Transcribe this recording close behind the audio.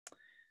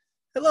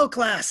Hello,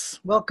 class.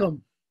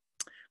 Welcome.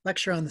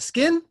 Lecture on the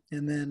skin,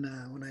 and then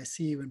when I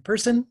see you in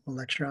person, we'll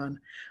lecture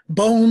on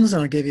bones,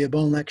 and I'll give you a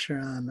bone lecture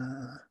on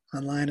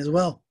online as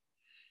well.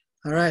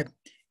 All right,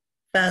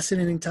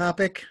 fascinating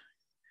topic.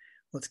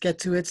 Let's get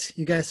to it.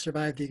 You guys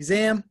survived the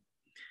exam.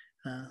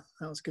 That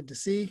was good to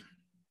see.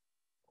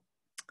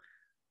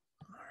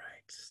 All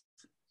right,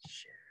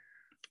 share.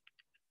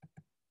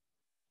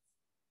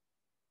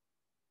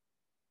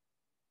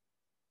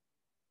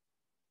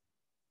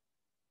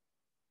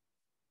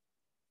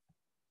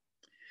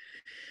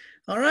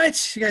 All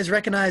right, you guys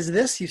recognize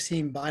this. You've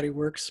seen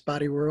BodyWorks,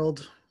 Body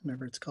World,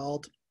 whatever it's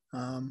called.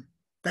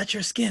 That's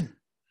your skin.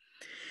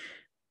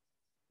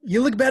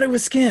 You look better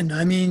with skin.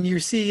 I mean, you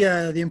see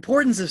the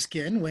importance of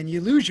skin when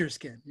you lose your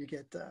skin. You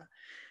get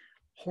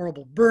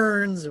horrible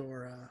burns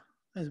or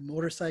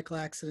motorcycle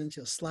accidents.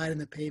 You'll slide in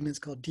the pavement. It's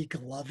called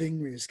decoloving,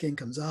 where your skin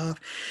comes off.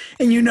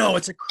 And you know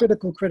it's a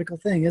critical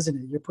thing, isn't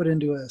it? You're put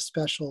into a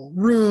special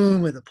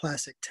room with a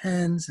plastic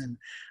tents, and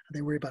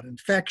they worry about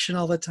infection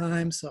all the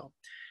time. So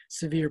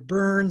severe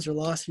burns or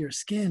loss of your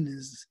skin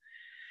is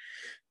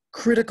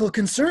critical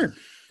concern.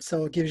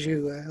 So it gives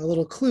you a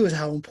little clue as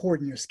how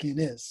important your skin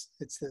is.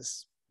 It's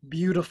this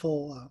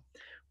beautiful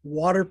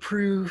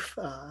waterproof,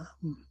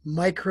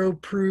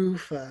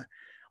 microbe-proof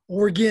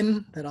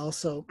organ that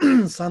also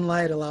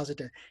sunlight allows it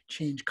to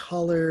change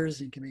colors.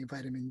 You can make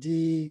vitamin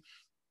D,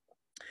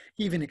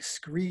 even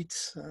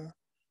excretes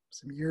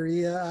some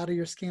urea out of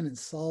your skin and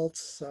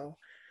salts. So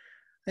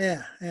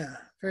yeah,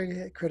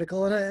 very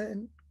critical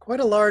and quite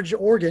a large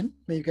organ.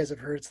 Maybe you guys have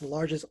heard it's the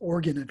largest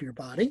organ of your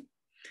body.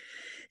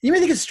 You may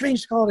think it's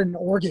strange to call it an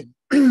organ.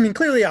 I mean,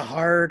 clearly a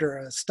heart or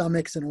a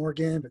stomach's an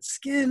organ, but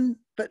skin,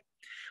 but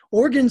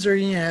organs are,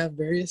 you have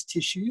various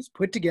tissues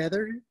put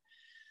together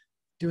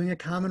doing a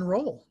common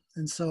role.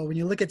 And so when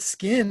you look at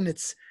skin,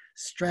 it's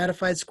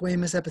stratified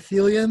squamous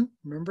epithelium,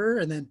 remember?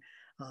 And then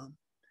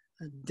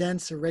a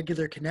dense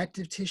irregular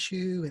connective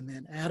tissue, and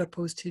then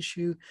adipose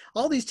tissue.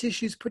 All these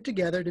tissues put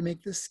together to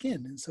make the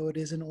skin, and so it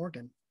is an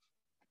organ.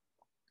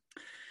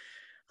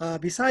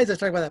 Besides, I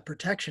talk about that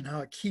protection, how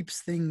it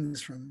keeps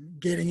things from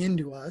getting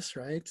into us,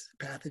 right?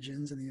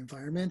 Pathogens in the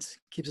environment,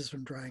 keeps us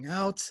from drying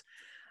out.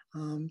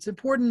 It's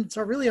important, it's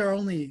really our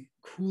only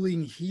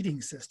cooling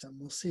heating system.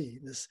 We'll see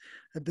this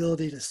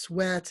ability to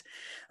sweat,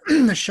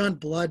 shunt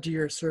blood to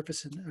your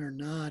surface or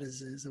not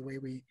is the way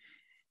we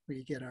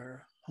get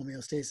our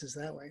homeostasis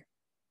that way.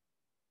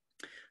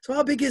 So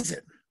how big is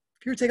it?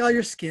 If you were to take all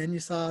your skin, you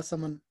saw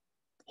someone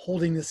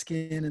holding the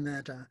skin in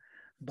that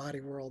Body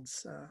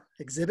Worlds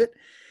exhibit.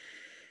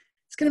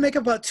 It's going to make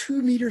up about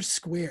 2 meters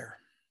square.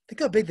 Think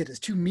how big that is,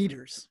 2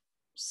 meters.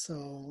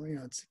 So, you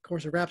know, it's, of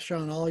course, it wraps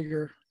around all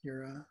your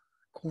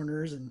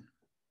corners and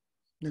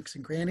nooks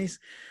and crannies.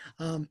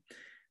 15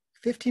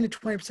 to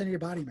 20% of your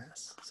body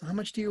mass. So how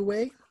much do you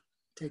weigh?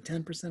 Take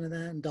 10% of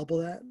that and double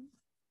that.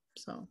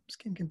 So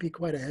skin can be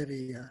quite a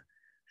heavy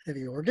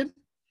organ.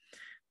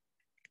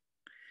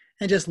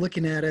 And just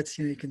looking at it,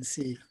 you know, you can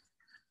see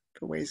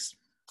if it weighs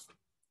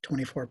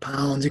 24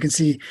 pounds, you can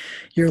see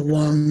your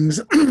lungs,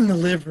 the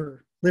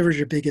liver. Liver is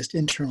your biggest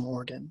internal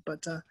organ,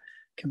 but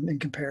in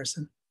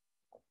comparison.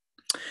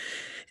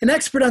 An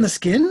expert on the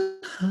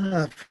skin,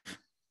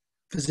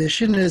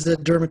 physician, is a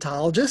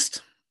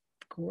dermatologist,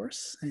 of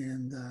course,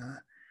 and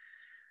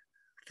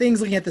things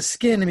looking at the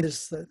skin. I mean,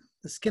 the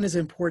skin is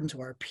important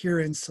to our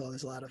appearance, so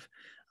there's a lot of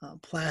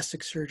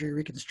plastic surgery,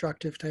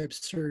 reconstructive type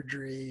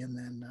surgery, and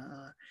then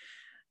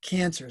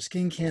cancer,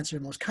 skin cancer,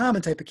 the most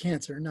common type of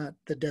cancer, not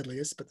the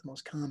deadliest, but the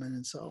most common,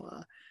 and so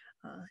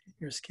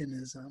your skin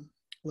is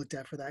looked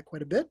at for that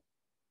quite a bit.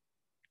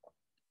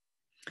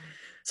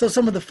 So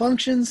some of the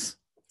functions,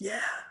 yeah,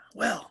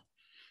 well,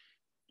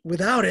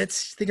 without it,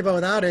 think about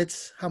without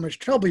it, how much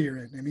trouble you're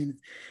in. I mean,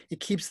 it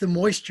keeps the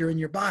moisture in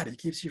your body, it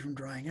keeps you from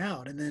drying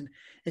out. And then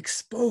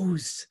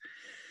exposed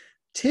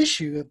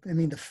tissue, I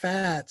mean, the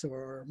fat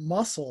or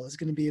muscle is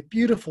going to be a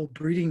beautiful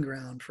breeding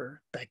ground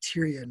for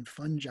bacteria and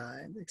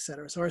fungi, et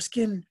cetera. So our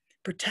skin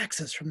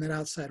protects us from that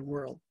outside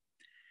world.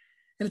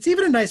 And it's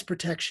even a nice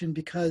protection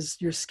because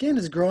your skin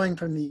is growing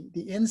from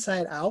the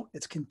inside out.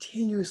 It's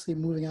continuously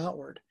moving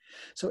outward.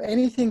 So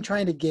anything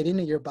trying to get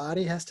into your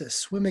body has to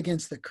swim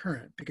against the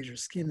current because your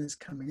skin is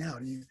coming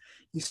out. You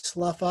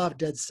slough off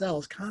dead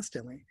cells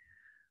constantly.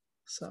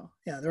 So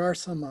yeah, there are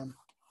some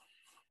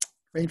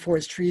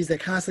rainforest trees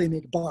that constantly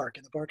make bark,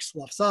 and the bark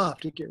sloughs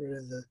off to get rid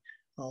of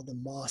all the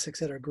moss, et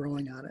cetera,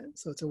 growing on it.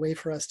 So it's a way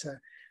for us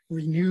to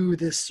renew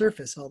this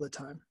surface all the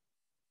time.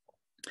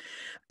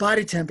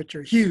 Body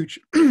temperature, huge.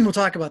 We'll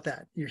talk about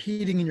that. Your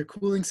heating and your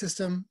cooling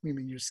system, I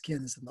mean, your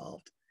skin is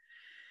involved.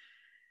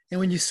 And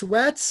when you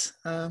sweat,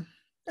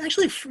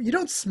 actually, you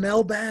don't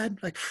smell bad.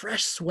 Like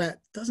fresh sweat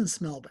doesn't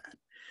smell bad,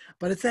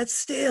 but it's that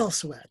stale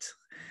sweat.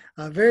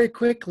 Very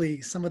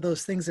quickly, some of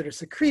those things that are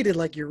secreted,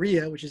 like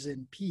urea, which is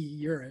in pee,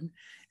 urine,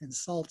 and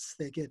salts,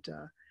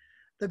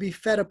 they'll be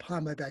fed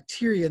upon by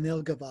bacteria, and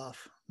they'll give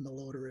off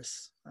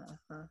malodorous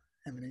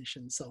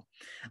emanations. So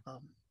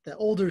the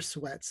older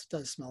sweats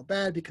does smell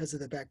bad because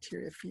of the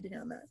bacteria feeding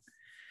on that.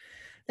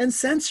 And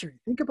sensory,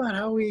 think about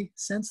how we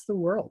sense the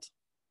world.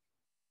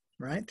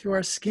 right? Through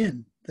our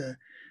skin, the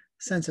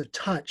sense of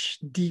touch,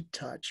 deep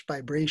touch,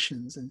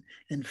 vibrations,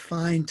 and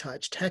fine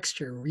touch,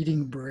 texture,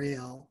 reading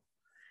Braille,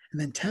 and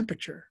then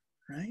temperature,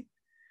 right?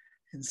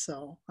 And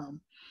so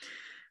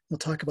we'll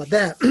talk about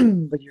that.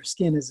 But your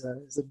skin is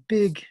a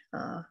big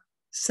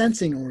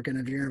sensing organ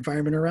of your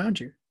environment around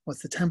you.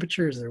 What's the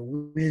temperature? Is there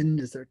wind?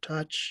 Is there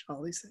touch?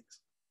 All these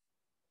things.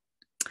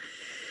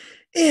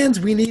 And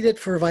we need it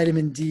for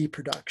vitamin D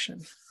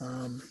production.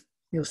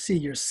 You'll see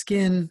your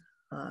skin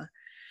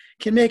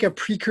can make a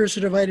precursor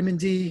to vitamin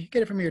D,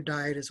 get it from your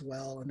diet as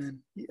well. And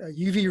then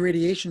UV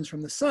radiations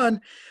from the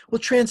sun will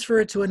transfer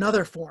it to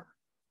another form.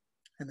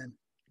 And then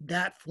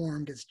that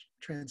form gets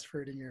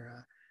transferred in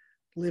your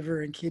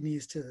liver and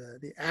kidneys to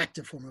the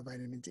active form of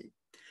vitamin D.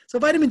 So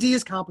vitamin D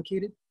is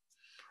complicated,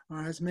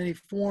 has many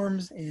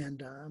forms,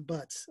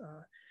 but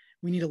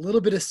we need a little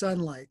bit of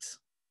sunlight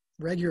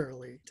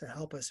regularly to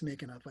help us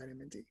make enough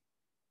vitamin D.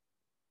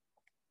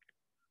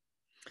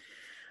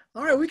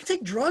 All right, we can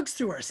take drugs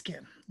through our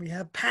skin. We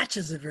have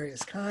patches of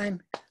various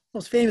kinds.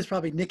 Most famous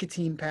probably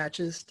nicotine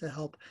patches to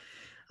help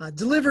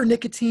deliver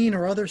nicotine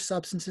or other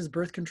substances,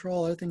 birth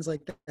control, other things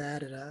like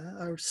that at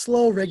a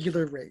slow,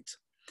 regular rate.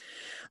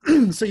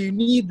 So you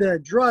need the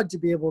drug to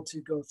be able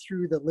to go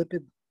through the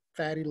lipid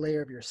fatty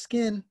layer of your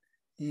skin,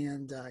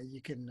 and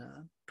you can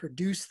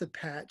produce the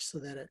patch so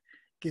that it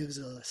gives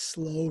a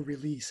slow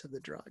release of the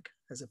drug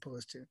as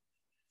opposed to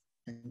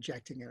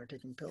injecting it or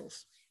taking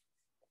pills.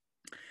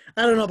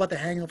 I don't know about the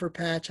hangover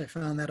patch. I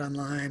found that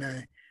online.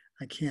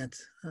 I can't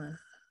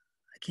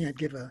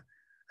give a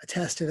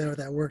test to whether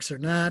that works or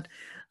not,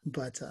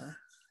 but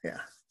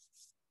yeah.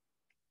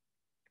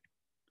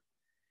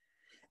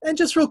 And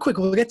just real quick,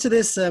 we'll get to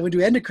this. We do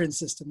endocrine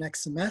system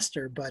next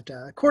semester, but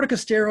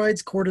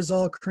corticosteroids,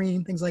 cortisol,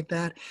 cream, things like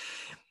that,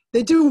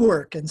 they do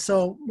work. And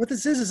so what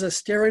this is a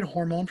steroid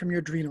hormone from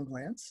your adrenal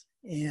glands,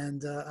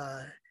 and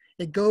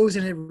it goes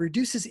and it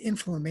reduces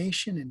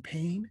inflammation and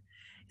pain.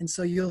 And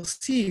so you'll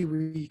see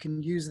we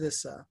can use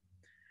this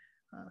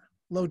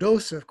low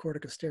dose of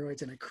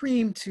corticosteroids in a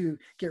cream to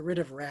get rid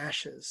of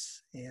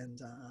rashes and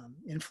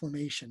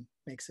inflammation,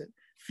 makes it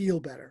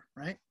feel better,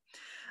 right?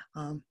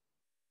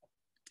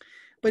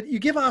 But you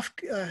give off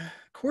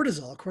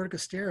cortisol,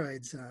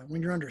 corticosteroids,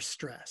 when you're under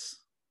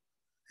stress.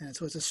 And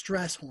so it's a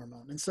stress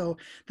hormone. And so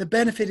the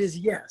benefit is,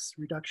 yes,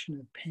 reduction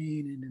of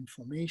pain and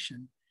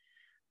inflammation.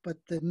 But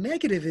the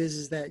negative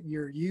is that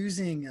you're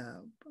using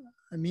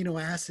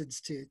amino acids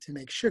to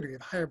make sugar. You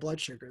have higher blood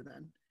sugar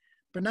then,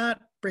 but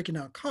not breaking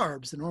down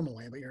carbs the normal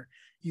way, but you're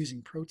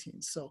using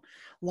proteins. So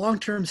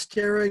long-term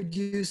steroid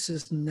use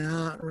is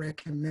not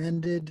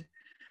recommended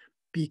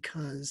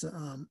because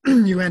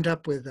you end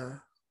up with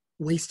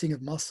wasting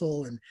of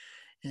muscle,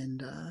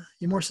 and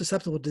you're more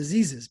susceptible to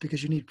diseases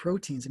because you need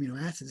proteins,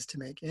 amino acids to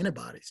make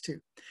antibodies too.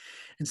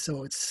 And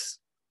so it's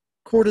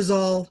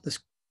cortisol, this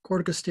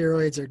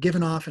corticosteroids are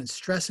given off in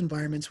stress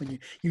environments when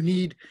you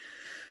need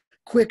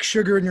quick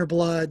sugar in your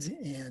blood,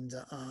 and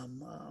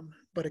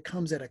but it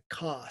comes at a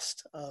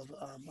cost of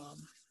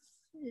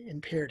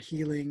impaired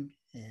healing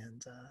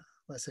and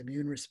less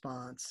immune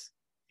response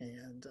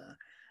and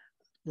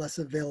less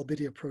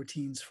availability of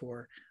proteins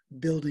for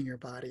building your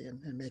body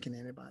and making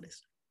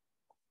antibodies.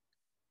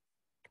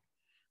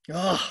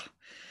 Oh,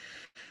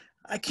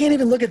 I can't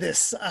even look at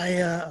this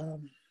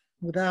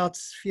without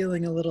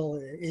feeling a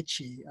little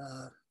itchy.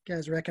 You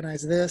guys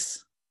recognize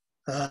this?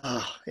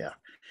 Yeah,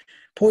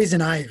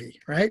 poison ivy,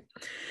 right?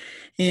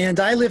 And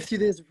I lived through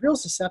this, real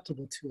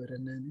susceptible to it,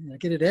 and then I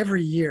get it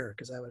every year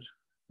because I would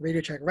radio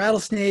track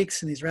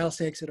rattlesnakes, and these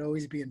rattlesnakes would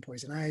always be in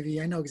poison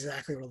ivy. I know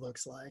exactly what it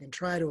looks like and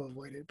try to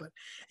avoid it, but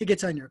it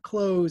gets on your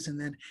clothes, and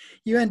then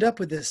you end up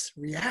with this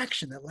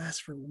reaction that lasts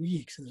for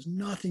weeks, and there's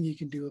nothing you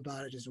can do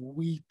about it. It just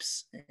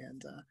weeps,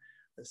 and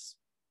this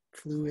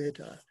fluid.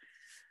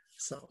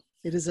 So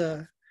it is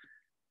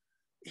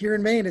here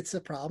in Maine, it's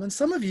a problem. And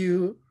some of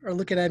you are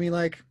looking at me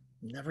like,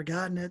 never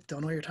gotten it,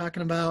 don't know what you're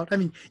talking about. I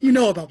mean, you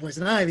know about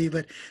poison ivy,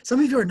 but some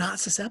of you are not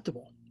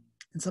susceptible,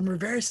 and some are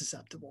very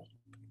susceptible.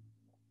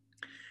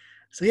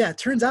 So yeah, it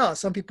turns out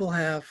some people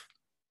have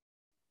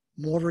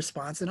more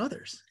response than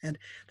others. And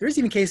there's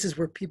even cases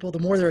where people, the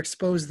more they're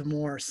exposed, the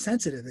more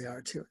sensitive they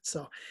are to it.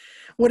 So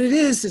what it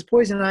is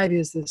poison ivy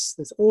is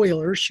this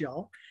oil,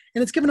 urushiol,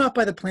 and it's given off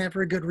by the plant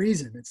for a good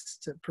reason. It's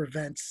to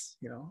prevent,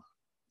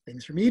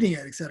 things from eating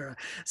it, et cetera.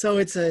 So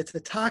it's a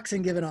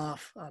toxin given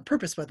off on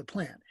purpose by the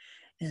plant.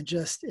 And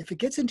just, if it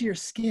gets into your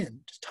skin,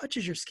 just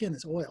touches your skin,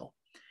 this oil,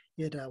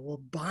 it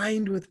will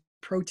bind with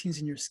proteins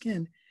in your skin.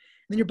 And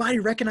then your body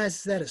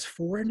recognizes that as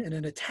foreign and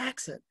it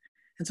attacks it.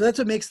 And so that's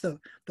what makes the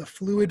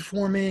fluid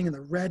forming and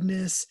the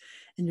redness.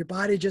 And your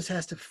body just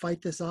has to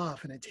fight this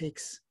off. And it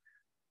takes,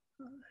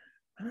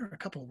 I don't know, a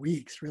couple of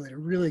weeks really to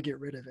really get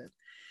rid of it.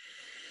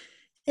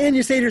 And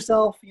you say to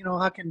yourself,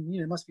 how can,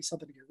 it must be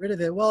something to get rid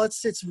of it. Well,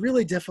 it's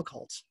really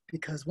difficult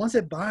because once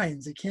it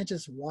binds, it can't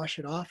just wash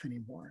it off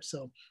anymore.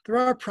 So there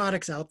are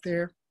products out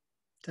there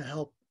to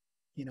help,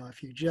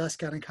 if you just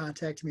got in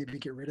contact, maybe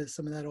get rid of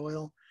some of that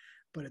oil,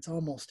 but it's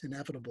almost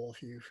inevitable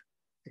if you've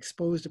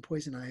exposed to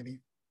poison ivy.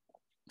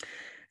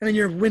 And then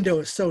your window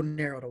is so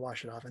narrow to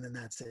wash it off, and then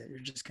that's it. You're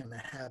just going to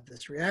have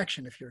this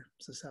reaction if you're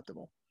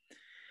susceptible.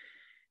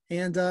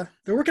 And they're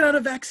working on a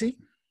vaccine.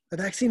 The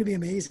vaccine would be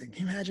amazing.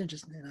 Can you imagine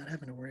just not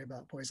having to worry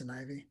about poison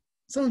ivy?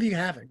 Some of you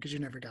haven't because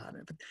you've never gotten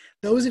it. But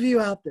those of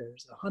you out there,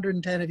 there's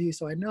 110 of you,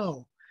 so I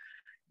know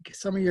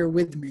some of you are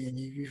with me and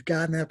you've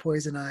gotten that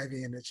poison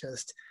ivy, and it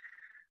just,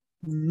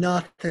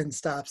 nothing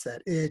stops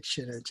that itch,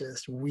 and it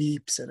just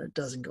weeps and it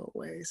doesn't go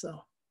away.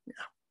 So, yeah.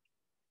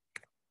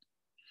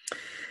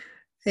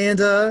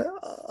 And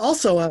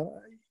also,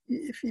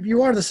 if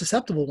you are the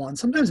susceptible one,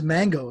 sometimes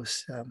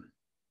mangoes,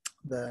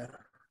 the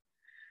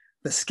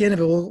skin of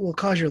it will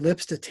cause your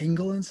lips to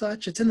tingle and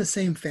such. It's in the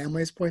same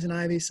family as poison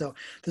ivy, so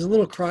there's a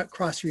little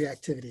cross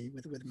reactivity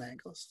with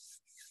mangoes,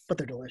 but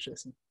they're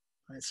delicious, and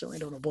I certainly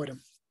don't avoid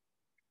them.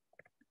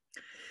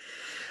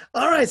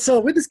 All right,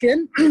 so with the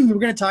skin, we're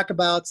going to talk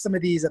about some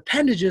of these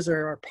appendages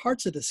or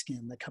parts of the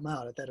skin that come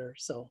out that are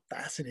so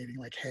fascinating,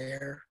 like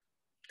hair.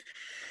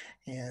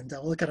 And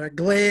we'll look at our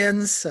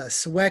glands,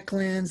 sweat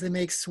glands. They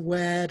make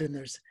sweat, and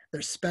there's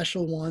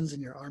special ones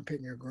in your armpit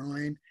and your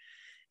groin.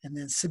 And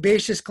then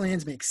sebaceous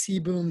glands make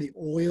sebum, the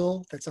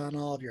oil that's on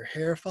all of your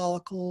hair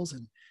follicles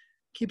and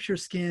keeps your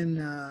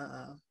skin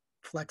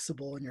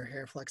flexible and your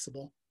hair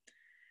flexible.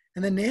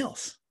 And then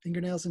nails,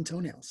 fingernails and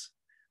toenails.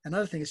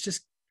 Another thing, it's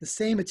just the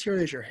same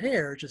material as your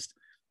hair, just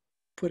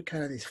put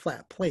kind of these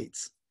flat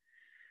plates.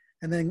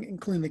 And then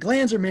including the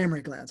glands or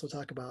mammary glands. We'll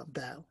talk about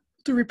that. We'll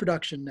do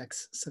reproduction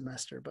next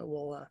semester, but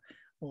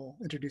we'll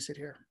introduce it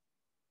here.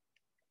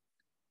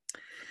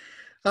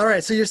 All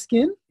right, so your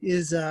skin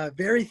is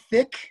very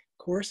thick,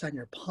 of course, on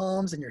your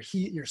palms and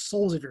your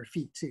soles of your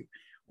feet too.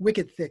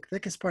 Wicked thick,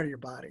 thickest part of your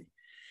body.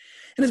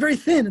 And it's very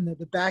thin in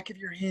the back of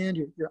your hand.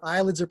 Your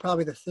eyelids are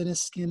probably the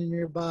thinnest skin in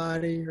your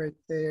body right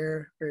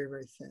there. Very,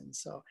 very thin.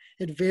 So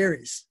it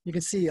varies. You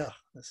can see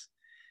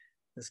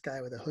this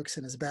guy with the hooks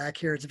in his back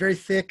here. It's very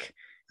thick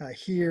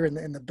here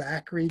in the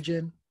back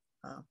region.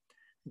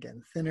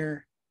 Again,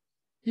 thinner.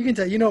 You can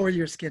tell, you know where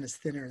your skin is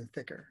thinner and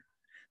thicker,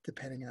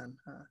 depending on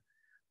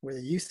where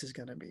the use is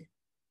going to be.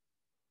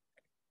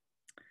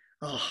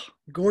 Oh,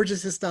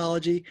 gorgeous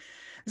histology.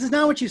 This is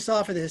not what you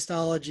saw for the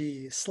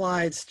histology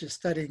slides, just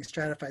studying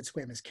stratified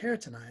squamous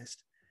keratinized.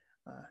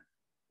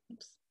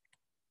 Oops.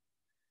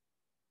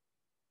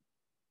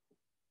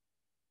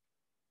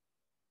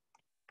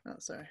 Oh,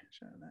 sorry,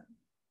 showing that.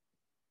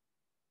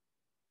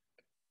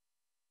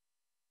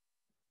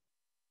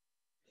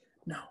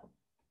 No.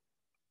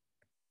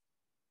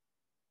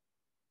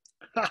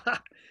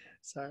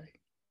 Sorry.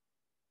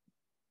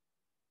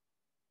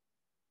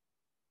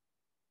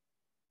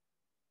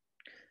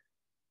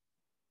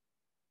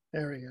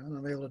 There we go.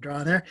 I'll be able to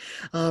draw there.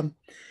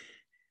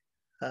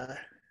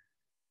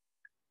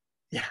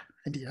 Yeah,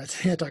 indeed.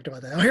 I talked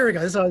about that. Oh, here we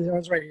go. This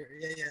was right here.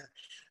 Yeah.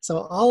 So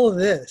all of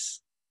this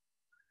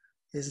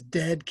is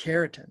dead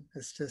keratin.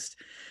 It's just,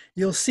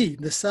 you'll see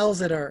the cells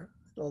that are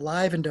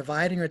alive and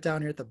dividing are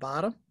down here at the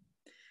bottom.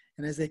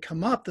 And as they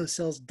come up, those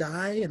cells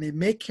die and they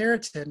make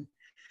keratin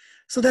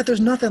so that there's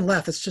nothing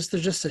left. There's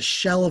just a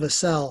shell of a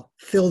cell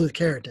filled with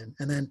keratin.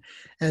 And then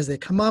as they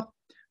come up,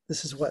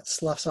 this is what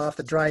sloughs off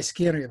the dry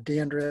skin, or you have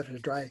dandruff, or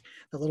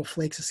the little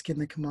flakes of skin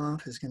that come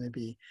off is going to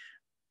be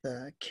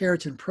the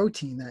keratin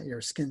protein that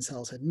your skin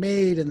cells had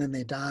made, and then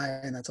they die,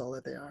 and that's all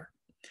that they are.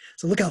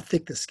 So look how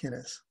thick the skin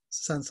is.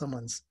 It's on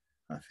someone's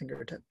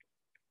fingertip.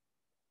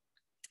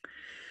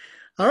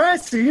 All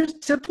right, so here's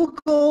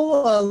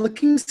typical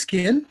looking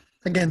skin.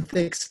 Again,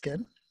 thick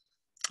skin.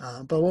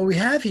 But what we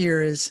have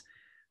here is,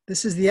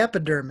 this is the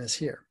epidermis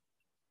here.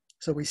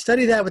 So we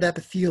study that with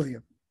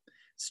epithelium,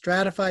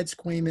 stratified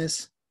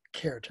squamous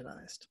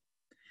keratinized.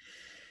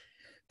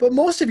 But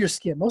most of your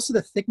skin, most of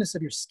the thickness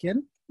of your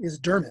skin is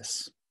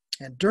dermis.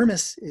 And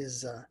dermis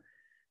is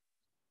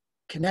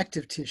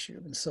connective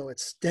tissue. And so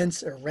it's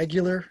dense,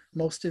 irregular,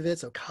 most of it.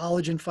 So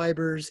collagen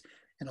fibers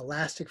and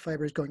elastic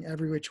fibers going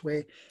every which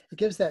way. It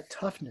gives that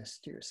toughness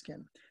to your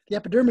skin. The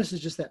epidermis is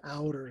just that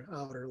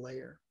outer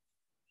layer.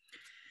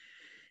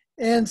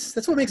 And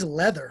that's what makes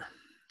leather.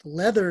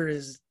 Leather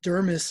is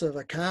dermis of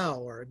a cow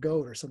or a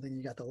goat or something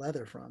you got the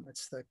leather from.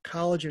 It's the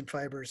collagen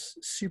fibers,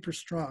 super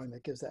strong,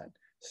 that gives that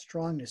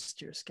strongness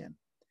to your skin.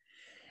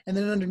 And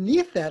then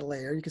underneath that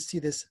layer, you can see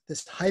this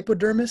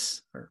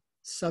hypodermis or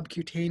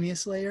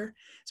subcutaneous layer.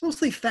 It's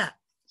mostly fat.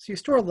 So you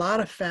store a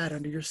lot of fat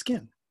under your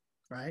skin,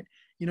 right?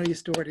 You know, you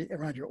store it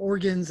around your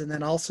organs, and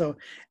then also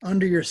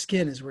under your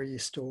skin is where you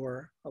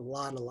store a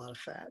lot of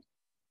fat.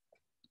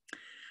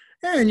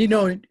 And you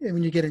know,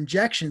 when you get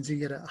injections, you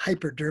get a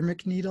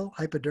hypodermic needle.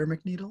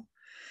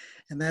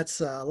 And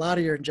that's a lot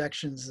of your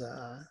injections,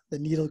 the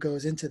needle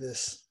goes into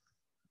this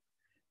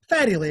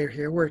fatty layer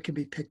here where it can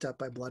be picked up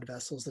by blood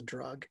vessels, the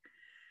drug.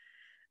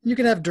 You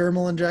can have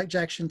dermal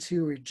injection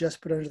too, where you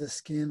just put under the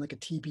skin like a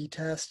TB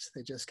test.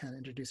 They just kind of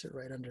introduce it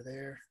right under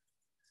there.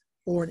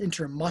 Or an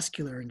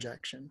intramuscular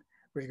injection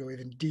where you go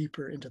even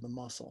deeper into the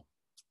muscle,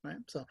 right?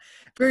 So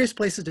various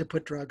places to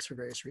put drugs for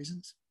various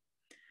reasons.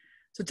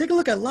 So take a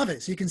look, I love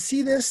it. So you can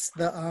see this,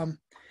 the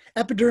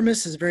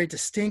epidermis is very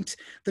distinct.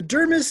 The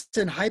dermis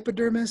and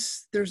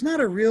hypodermis, there's not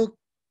a real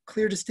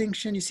clear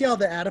distinction. You see all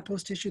the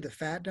adipose tissue, the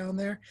fat down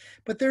there,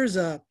 but there's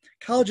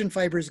collagen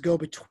fibers go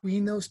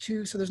between those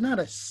two, so there's not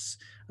a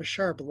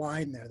sharp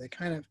line there. They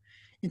kind of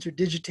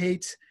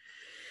interdigitate,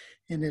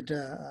 and it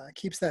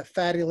keeps that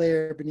fatty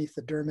layer beneath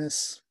the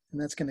dermis, and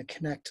that's going to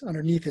connect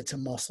underneath it to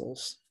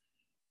muscles.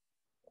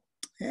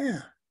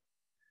 Yeah.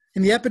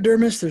 In the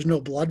epidermis, there's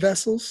no blood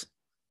vessels.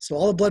 So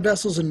all the blood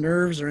vessels and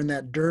nerves are in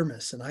that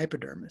dermis and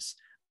hypodermis.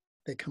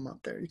 They come up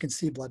there. You can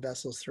see blood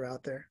vessels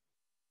throughout there.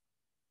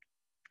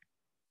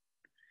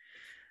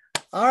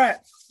 All right,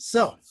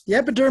 so the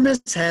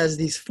epidermis has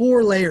these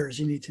 4 layers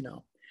you need to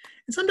know.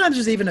 And sometimes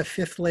there's even a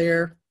 5th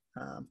layer,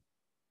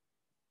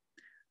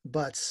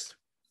 but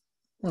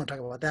we won't talk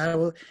about that. I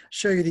will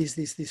show you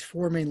these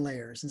 4 main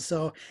layers. And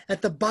so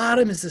at the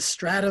bottom is the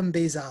stratum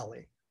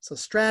basale. So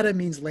strata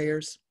means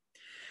layers.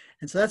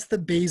 And so that's the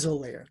basal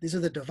layer. These are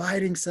the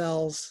dividing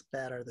cells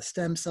that are the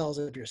stem cells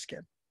of your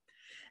skin.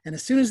 And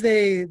as soon as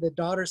the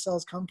daughter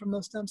cells come from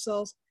those stem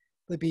cells,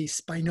 they'll be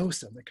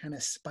spinosum. They're kind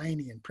of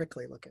spiny and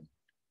prickly looking.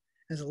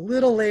 There's a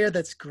little layer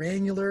that's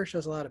granular,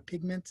 shows a lot of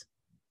pigment.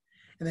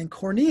 And then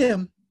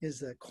corneum is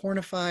the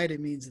cornified.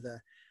 It means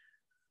the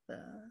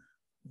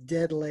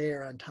dead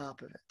layer on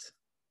top of it.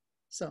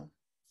 So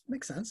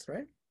makes sense,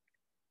 right?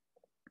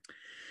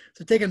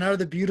 So take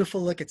another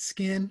beautiful look at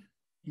skin.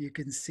 You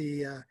can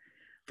see,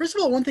 first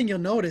of all, one thing you'll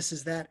notice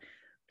is that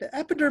the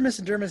epidermis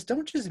and dermis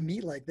don't just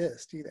meet like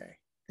this, do they?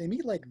 They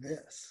meet like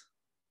this,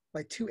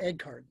 like 2 egg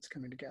cartons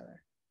coming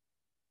together.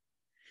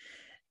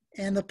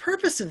 And the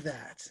purpose of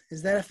that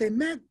is that if they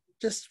met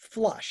just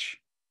flush,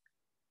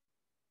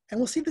 and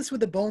we'll see this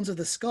with the bones of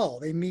the skull,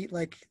 they meet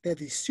like they have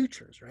these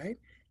sutures, right?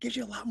 It gives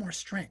you a lot more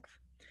strength.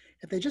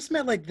 If they just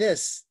met like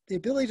this, the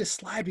ability to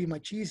slide would be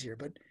much easier.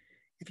 But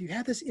if you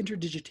have this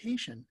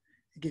interdigitation,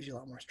 it gives you a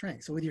lot more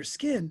strength. So with your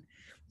skin,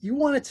 you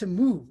want it to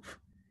move.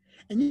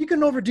 And you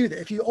can overdo that.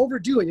 If you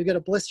overdo it, you get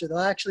a blister. They'll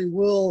actually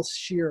will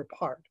shear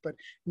apart. But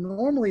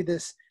normally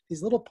these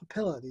little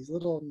papilla, these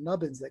little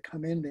nubbins that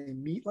come in, they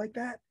meet like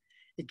that.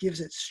 It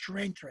gives it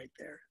strength right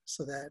there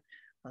so that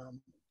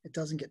it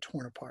doesn't get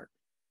torn apart.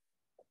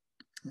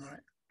 All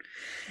right.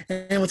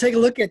 And we'll take a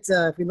look at,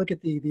 if we look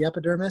at the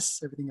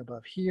epidermis, everything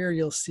above here,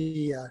 you'll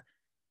see,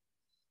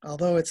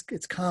 although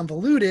it's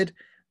convoluted,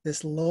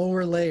 this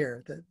lower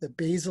layer, the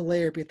basal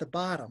layer be at the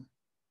bottom,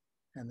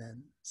 and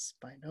then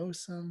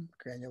spinosum,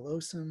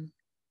 granulosum,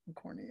 and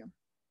corneum.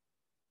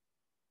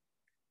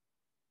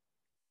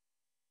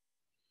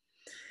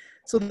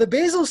 So the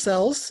basal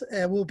cells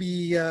will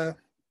be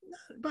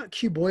about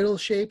cuboidal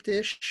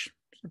shaped-ish,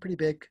 they're pretty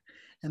big.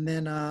 And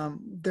then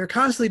they're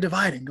constantly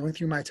dividing, going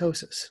through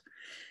mitosis.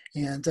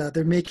 And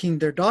they're making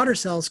their daughter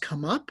cells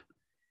come up,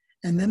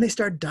 and then they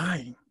start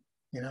dying,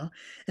 you know?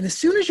 And as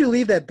soon as you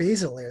leave that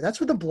basal layer, that's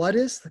where the blood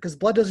is, because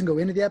blood doesn't go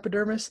into the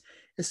epidermis.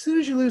 As soon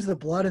as you lose the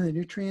blood and the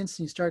nutrients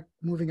and you start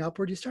moving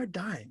upward, you start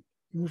dying.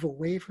 You move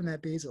away from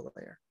that basal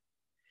layer.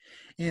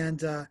 And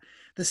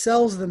the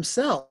cells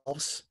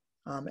themselves,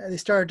 they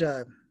start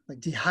like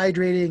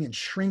dehydrating and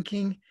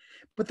shrinking,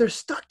 but they're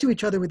stuck to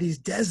each other with these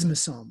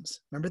desmosomes.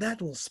 Remember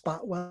that, little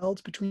spot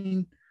welds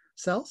between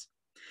cells?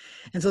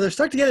 And so they're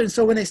stuck together. And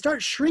so when they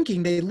start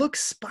shrinking, they look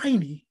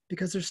spiny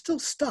because they're still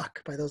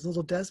stuck by those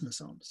little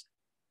desmosomes.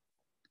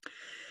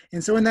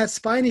 And so in that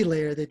spiny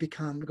layer, they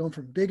become going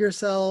from bigger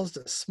cells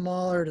to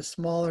smaller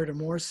to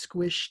more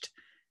squished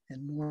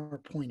and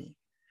more pointy.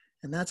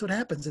 And that's what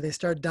happens if they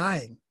start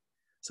dying.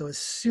 So as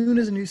soon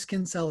as a new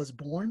skin cell is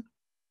born,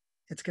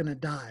 it's going to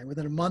die.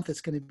 Within a month, it's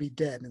going to be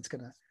dead and it's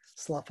going to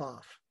slough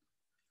off.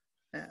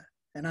 Yeah.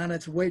 And on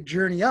its way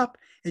journey up,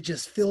 it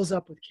just fills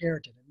up with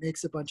keratin. It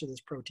makes a bunch of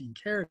this protein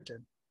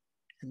keratin.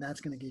 And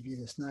that's going to give you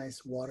this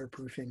nice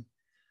waterproofing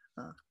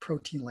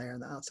protein layer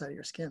on the outside of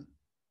your skin.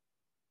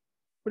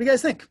 What do you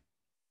guys think?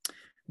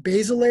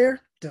 Basal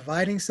layer,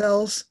 dividing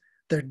cells,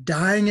 they're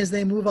dying as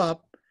they move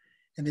up,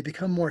 and they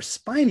become more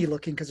spiny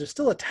looking because they're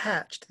still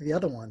attached to the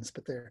other ones,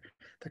 but they're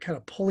kind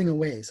of pulling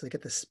away, so they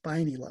get this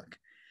spiny look.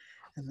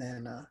 And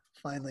then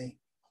finally,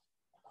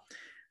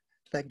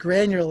 that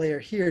granular layer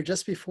here,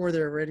 just before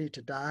they're ready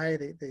to die,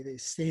 they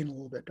stain a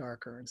little bit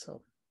darker. And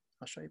so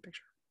I'll show you a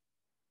picture.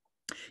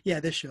 Yeah,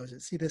 this shows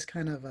it. See this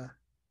kind of a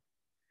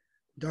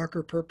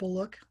darker purple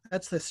look?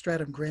 That's the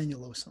stratum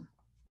granulosum,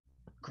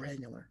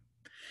 granular.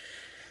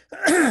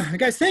 What you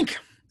guys think?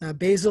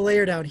 Basal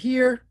layer down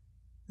here.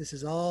 This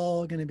is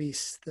all going to be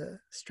the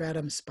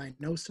stratum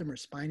spinosum or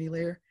spiny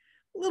layer.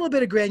 A little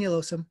bit of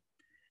granulosum.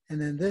 And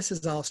then this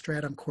is all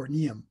stratum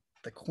corneum,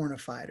 the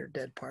cornified or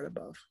dead part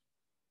above.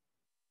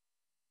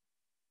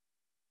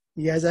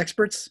 You guys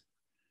experts?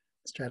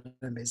 Stratum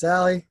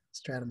basale,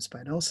 stratum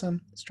spinosum,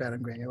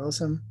 stratum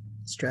granulosum,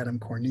 stratum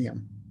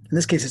corneum. In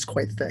this case, it's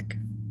quite thick.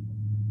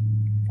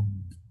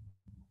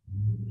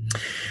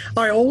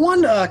 All right, well,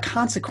 one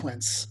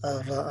consequence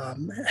of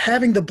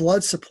having the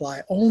blood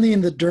supply only in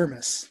the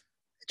dermis,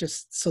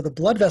 so the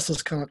blood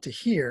vessels come up to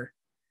here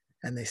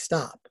and they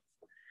stop.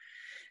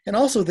 And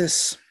also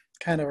this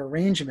kind of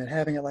arrangement,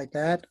 having it like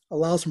that,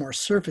 allows more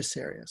surface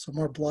area, so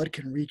more blood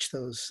can reach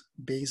those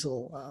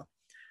basal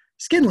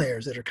skin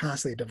layers that are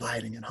constantly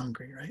dividing and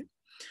hungry, right?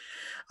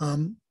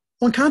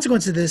 One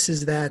consequence of this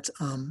is that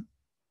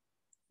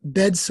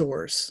bed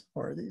sores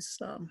or these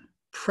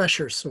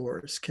pressure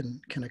sores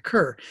can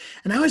occur.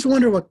 And I always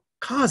wonder what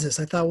causes.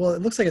 I thought, well,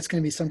 it looks like it's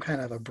going to be some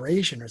kind of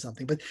abrasion or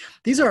something. But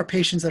these are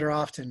patients that are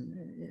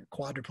often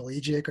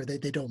quadriplegic, or they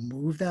don't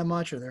move that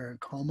much, or they're in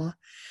coma.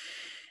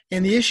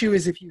 And the issue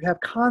is if you have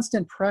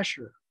constant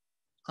pressure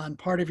on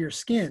part of your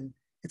skin,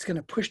 it's going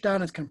to push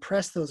down and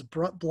compress those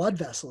blood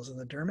vessels in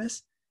the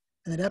dermis,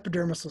 and that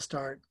epidermis will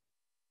start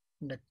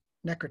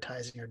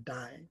necrotizing or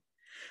dying.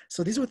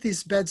 So these are what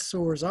these bed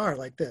sores are,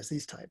 like this,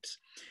 these types,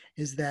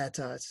 is that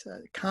it's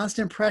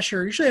constant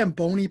pressure, usually on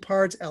bony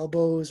parts,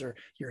 elbows or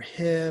your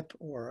hip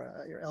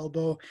or your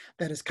elbow,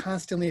 that is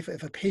constantly,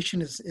 if a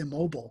patient is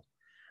immobile,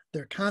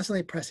 they're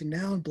constantly pressing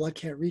down, blood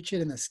can't reach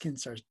it, and the skin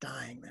starts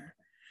dying there.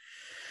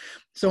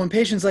 So in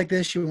patients like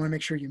this, you want to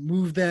make sure you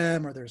move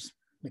them, or there's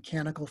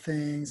mechanical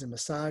things, and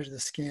massage the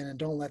skin, and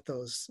don't let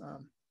those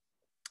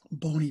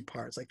bony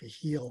parts like the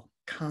heel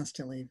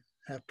constantly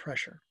have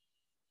pressure.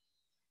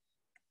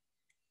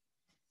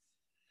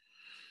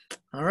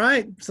 All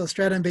right, so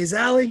stratum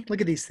basale,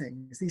 look at these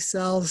things. These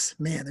cells,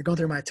 man, they're going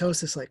through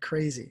mitosis like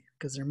crazy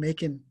because they're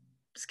making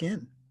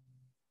skin.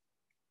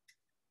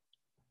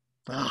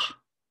 Ah,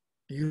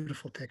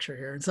 beautiful picture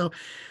here. And so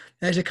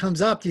as it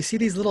comes up, do you see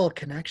these little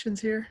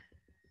connections here?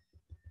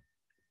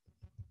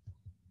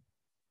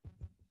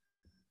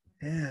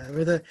 Yeah,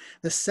 where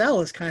the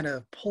cell is kind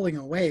of pulling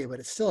away, but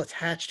it's still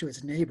attached to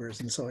its neighbors.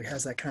 And so it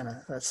has that kind of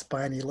that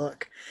spiny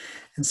look.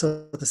 And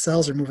so the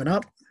cells are moving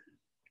up.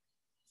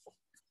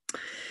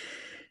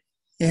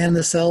 And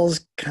the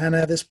cells kind of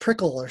have this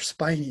prickle or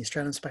spiny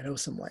stratum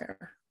spinosum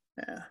layer.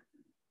 Yeah.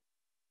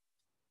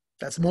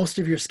 That's most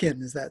of your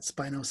skin, is that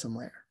spinosum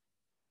layer.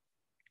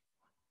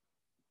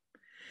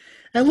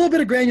 And a little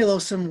bit of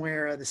granulosum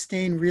where the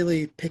stain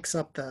really picks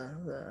up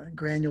the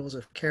granules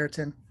of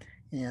keratin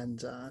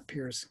and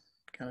appears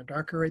kind of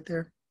darker right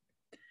there.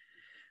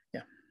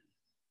 Yeah,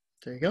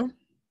 there you go.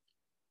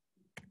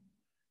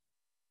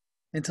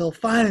 Until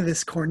finally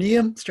this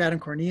corneum, stratum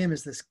corneum,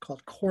 is this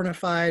called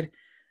cornified.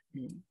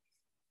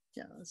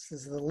 Yeah, this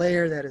is the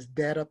layer that is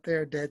dead up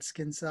there, dead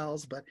skin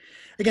cells. But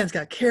again, it's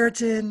got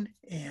keratin,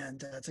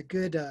 and it's a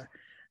good,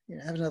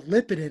 having a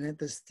lipid in it,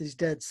 these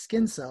dead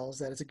skin cells,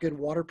 that it's a good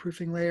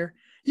waterproofing layer.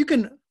 You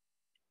can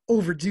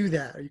overdo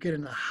that, or you get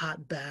in a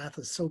hot bath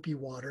of soapy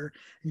water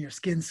and your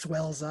skin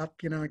swells up,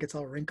 it gets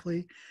all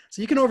wrinkly.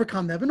 So you can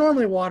overcome that, but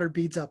normally water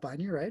beads up on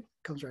you, right?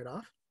 Comes right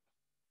off.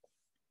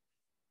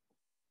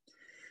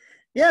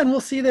 Yeah, and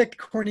we'll see the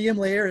corneum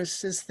layer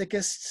is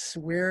thickest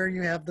where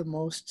you have the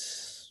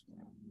most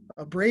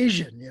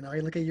abrasion. You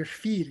look at your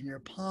feet and your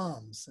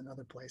palms and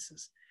other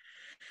places.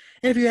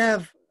 And if you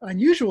have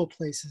unusual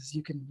places,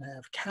 you can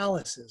have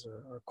calluses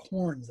or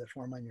corns that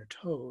form on your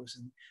toes.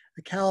 And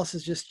the callus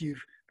is just the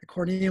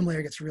corneum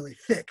layer gets really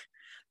thick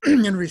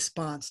in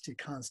response to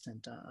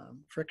constant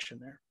friction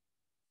there.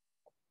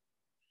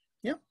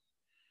 Yep.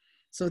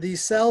 So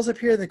these cells up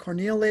here in the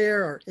corneal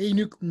layer are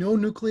no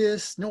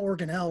nucleus, no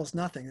organelles,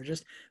 nothing. They're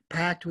just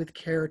packed with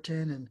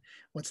keratin and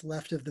what's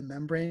left of the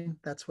membrane.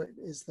 That's what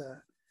is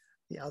the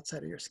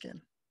outside of your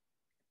skin.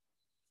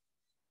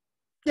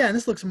 Yeah, and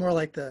this looks more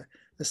like the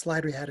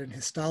slide we had in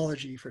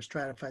histology for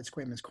stratified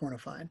squamous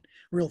cornified,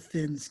 real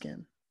thin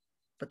skin.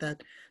 But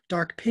that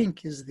dark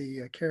pink is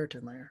the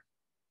keratin layer.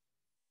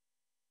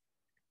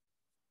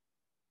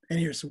 And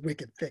here's some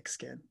wicked thick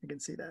skin. You can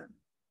see that.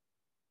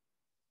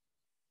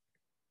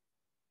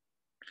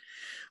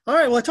 All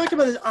right, well, I talked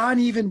about this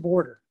uneven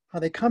border, how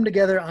they come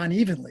together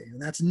unevenly,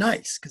 and that's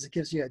nice because it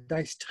gives you a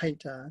nice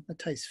tight,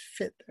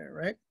 fit there,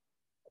 right?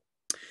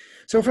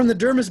 So from the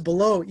dermis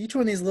below, each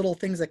one of these little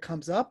things that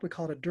comes up, we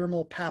call it a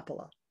dermal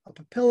papilla. A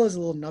papilla is a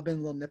little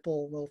nubbin, little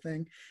nipple, little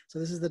thing. So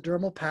this is the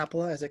dermal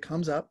papilla as it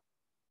comes up,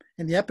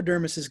 and the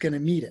epidermis is going to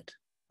meet it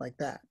like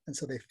that. And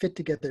so they fit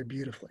together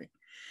beautifully.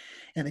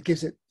 And it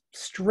gives it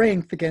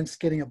strength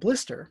against getting a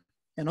blister,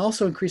 and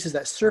also increases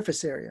that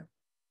surface area,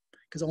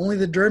 because only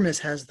the dermis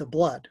has the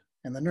blood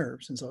and the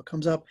nerves. And so it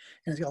comes up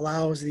and it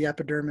allows the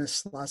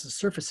epidermis, allows the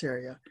surface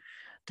area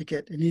to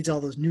it needs all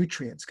those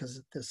nutrients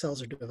because the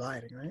cells are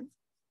dividing, right?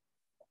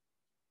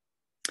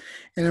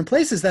 And in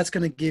places that's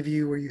going to give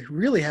you, where you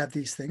really have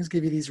these things,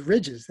 give you these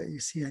ridges that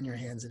you see on your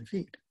hands and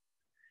feet.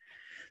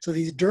 So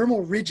these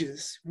dermal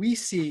ridges we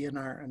see in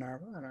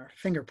our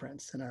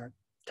fingerprints and our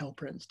toe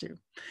prints too.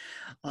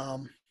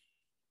 You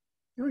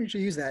don't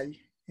usually use that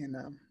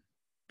in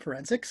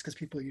forensics because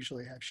people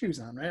usually have shoes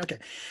on, right? Okay,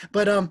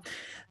 but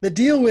the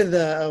deal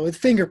with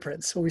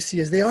fingerprints, what we see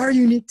is they are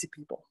unique to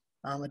people.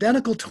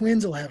 Identical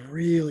twins will have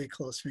really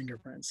close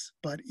fingerprints,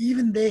 but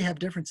even they have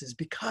differences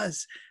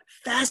because,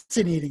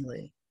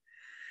 fascinatingly,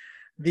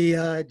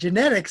 the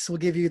genetics will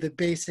give you the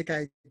basic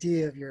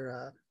idea of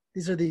your,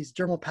 these are these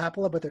dermal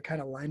papilla, but they're kind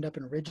of lined up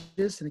in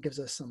ridges, and it gives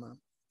us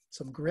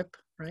some grip,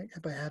 right,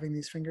 by having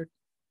these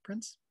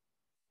fingerprints.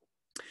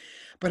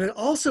 But it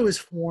also is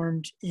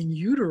formed in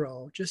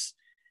utero. Just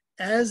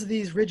as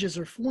these ridges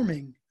are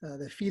forming,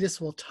 the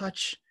fetus will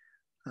touch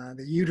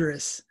the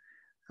uterus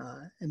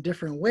in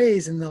different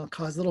ways, and they'll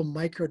cause little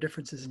micro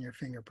differences in your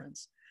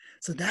fingerprints.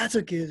 So that's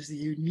what gives the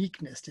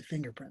uniqueness to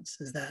fingerprints,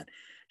 is that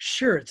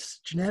sure, it's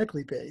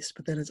genetically based,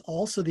 but then it's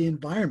also the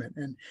environment,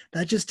 and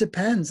that just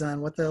depends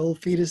on what the little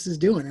fetus is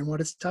doing and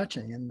what it's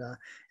touching, and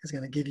is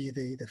going to give you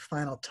the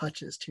final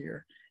touches to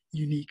your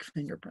unique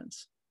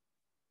fingerprints.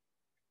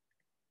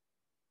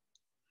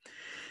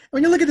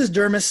 When you look at this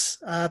dermis,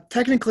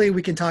 technically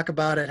we can talk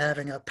about it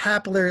having a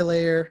papillary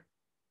layer,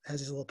 has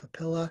these little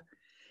papilla,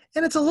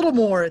 and it's a little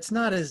more, it's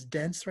not as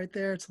dense right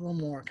there. It's a little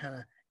more kind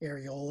of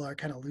areolar,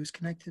 kind of loose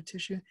connective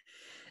tissue.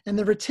 And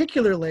the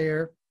reticular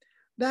layer,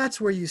 that's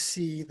where you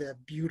see the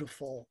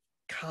beautiful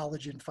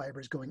collagen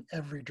fibers going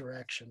every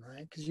direction,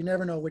 right? Because you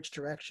never know which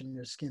direction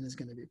your skin is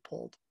going to be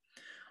pulled.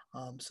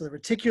 So the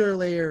reticular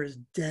layer is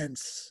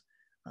dense,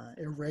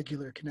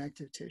 irregular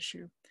connective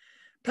tissue.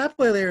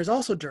 Papillary layer is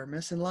also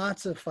dermis and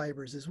lots of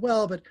fibers as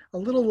well, but a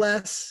little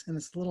less, and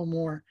it's a little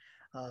more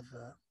of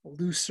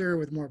looser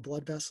with more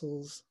blood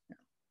vessels. Yeah.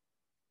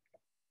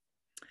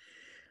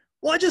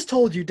 Well, I just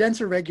told you dense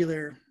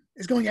irregular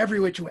is going every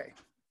which way,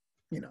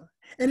 you know,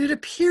 and it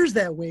appears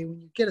that way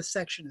when you get a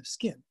section of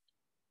skin.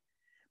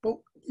 But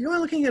you're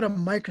looking at a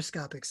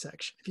microscopic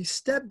section. If you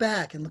step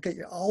back and look at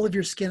all of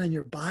your skin on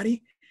your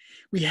body,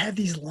 we have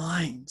these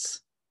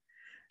lines.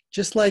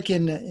 Just like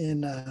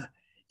in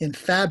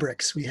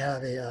fabrics, we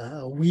have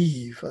a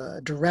weave, a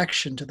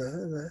direction to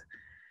the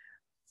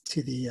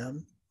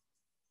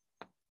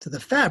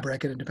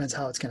fabric, and it depends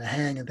how it's going to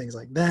hang and things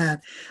like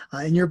that.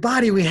 In your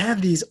body, we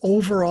have these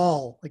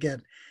overall,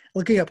 again,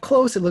 looking up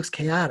close, it looks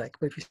chaotic,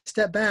 but if you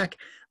step back,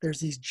 there's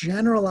these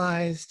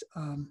generalized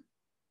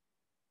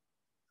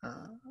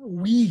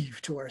weave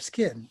to our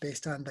skin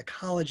based on the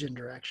collagen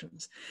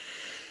directions.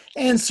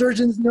 And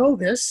surgeons know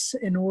this.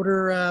 In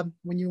order,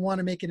 when you want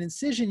to make an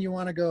incision, you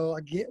want to go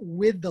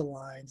with the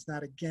lines,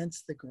 not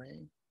against the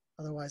grain.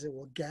 Otherwise, it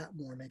will gap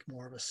more, make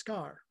more of a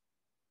scar.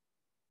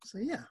 So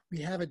yeah,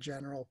 we have a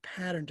general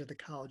pattern to the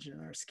collagen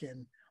in our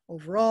skin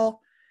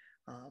overall,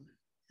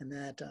 and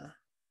that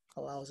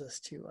allows us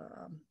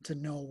to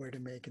know where to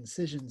make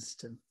incisions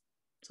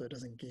so it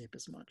doesn't gape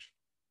as much.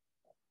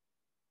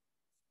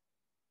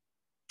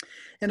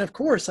 And of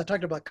course, I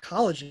talked about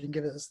collagen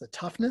gives us the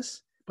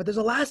toughness, but there's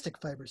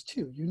elastic fibers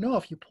too. You know,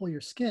 if you pull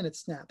your skin, it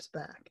snaps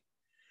back.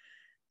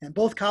 And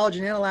both collagen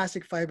and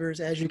elastic fibers,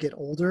 as you get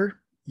older,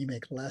 you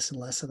make less and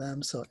less of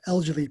them. So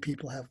elderly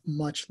people have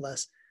much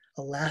less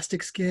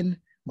elastic skin,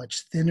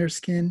 much thinner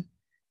skin,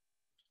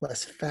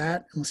 less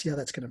fat, and we'll see how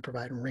that's going to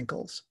provide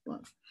wrinkles.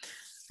 But,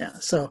 yeah,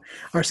 so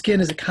our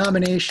skin is a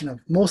combination of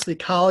mostly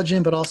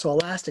collagen, but also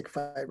elastic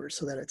fibers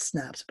so that it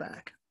snaps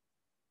back.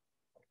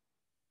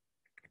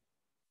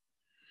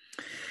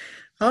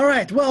 All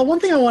right, well, one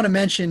thing I want to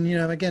mention, you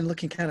know, again,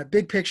 looking kind of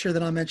big picture,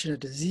 then I'll mention a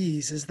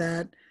disease, is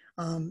that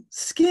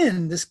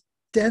skin, this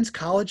dense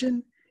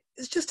collagen,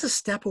 is just a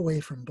step away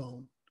from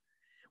bone.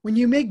 When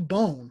you make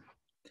bone,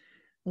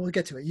 we'll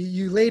get to it,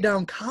 you lay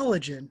down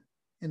collagen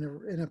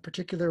in a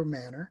particular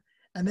manner,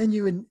 and then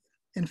you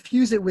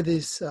infuse it with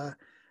these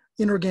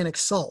inorganic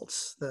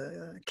salts,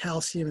 the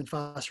calcium and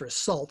phosphorus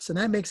salts, and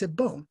that makes it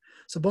bone.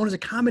 So bone is a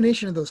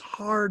combination of those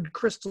hard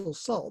crystal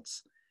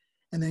salts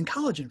and then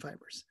collagen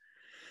fibers.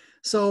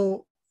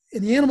 So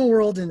in the animal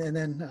world and then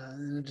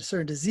in a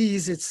certain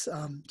disease, it's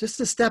just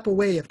a step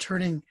away of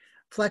turning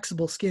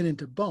flexible skin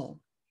into bone.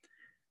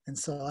 And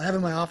so I have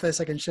in my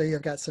office, I can show you,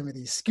 I've got some of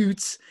these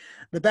scutes.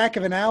 The back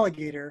of an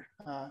alligator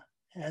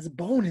has a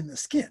bone in the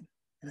skin.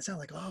 And it's not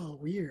like, oh,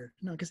 weird.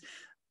 No, because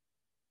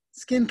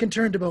skin can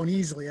turn to bone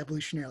easily,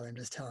 evolutionarily, I'm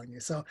just telling you.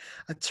 So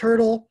a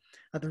turtle,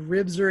 the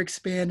ribs are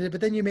expanded,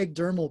 but then you make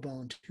dermal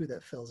bone too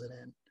that fills it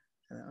in.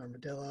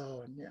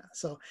 Armadillo, and yeah.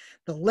 So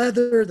the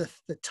leather,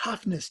 the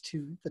toughness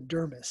to the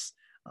dermis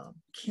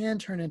can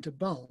turn into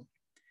bone.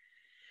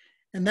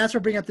 And that's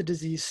where I bring up the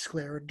disease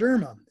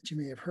scleroderma that you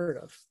may have heard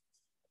of.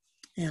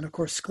 And of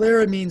course,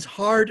 sclera means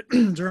hard,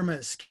 derma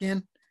is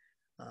skin.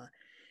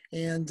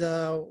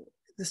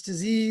 This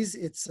disease,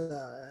 it's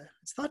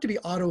thought to be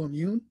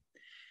autoimmune,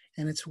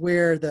 and it's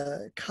where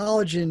the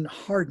collagen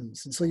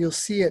hardens. And so you'll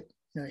see it,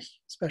 you know,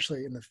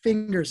 especially in the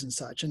fingers and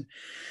such. And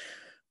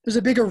there's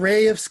a big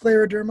array of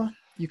scleroderma.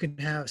 You can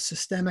have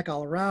systemic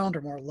all around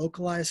or more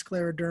localized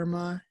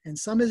scleroderma, and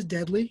some is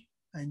deadly,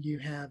 and you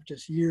have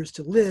just years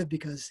to live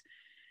because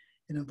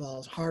it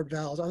involves heart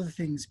valves, other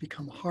things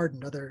become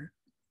hardened.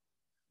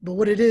 But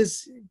what it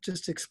is,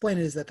 just to explain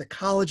it, is that the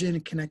collagen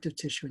and connective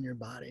tissue in your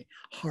body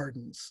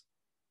hardens.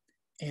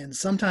 And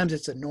sometimes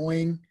it's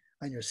annoying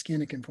on your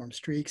skin, it can form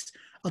streaks.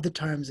 Other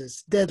times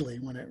it's deadly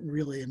when it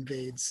really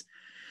invades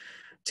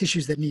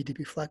tissues that need to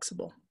be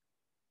flexible.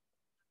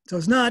 So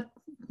it's not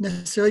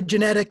necessarily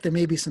genetic. There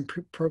may be some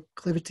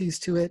proclivities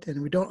to it,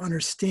 and we don't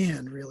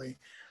understand really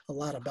a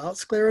lot about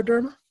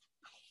scleroderma.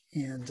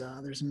 And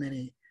there's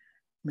many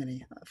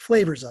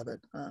flavors of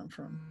it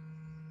from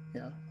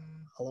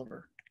all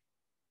over.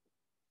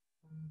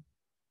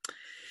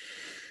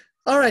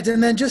 All right,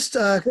 and then just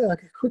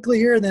quickly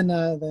here, then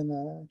I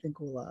think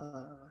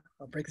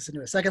I'll break this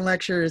into a second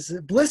lecture. Is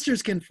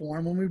blisters can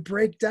form when we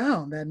break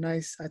down that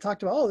nice. I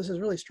talked about, oh, this is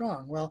really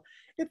strong. Well,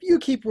 if you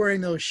keep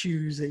wearing those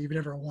shoes that you've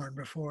never worn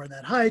before in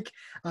that hike,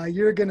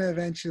 you're going to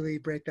eventually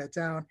break that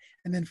down,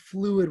 and then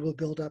fluid will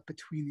build up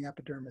between the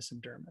epidermis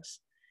and dermis,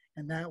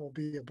 and that will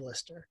be a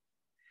blister.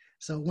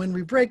 So when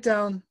we break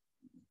down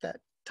that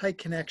tight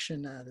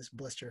connection, this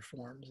blister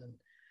forms, and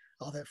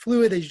all that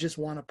fluid that you just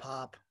want to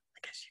pop. I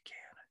guess you can.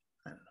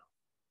 I don't know.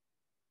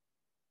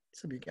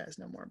 Some of you guys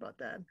know more about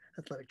that,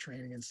 athletic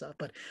training and stuff,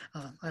 but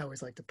I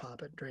always like to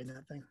pop it, drain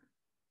that thing.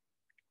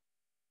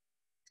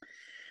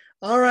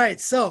 All right,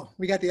 so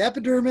we got the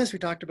epidermis. We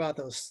talked about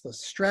those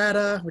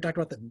strata. We talked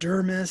about the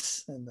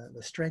dermis and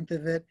the strength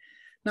of it.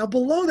 Now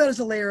below that is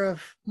a layer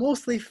of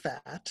mostly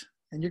fat,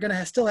 and you're going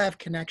to still have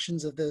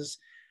connections of those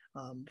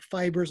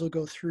fibers will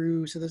go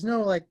through. So there's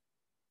no like,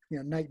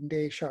 night and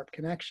day sharp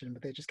connection,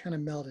 but they just kind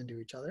of meld into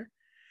each other.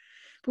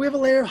 But we have a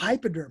layer of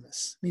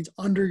hypodermis, means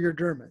under your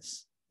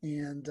dermis.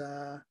 And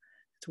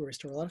it's where we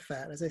store a lot of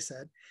fat, as I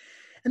said.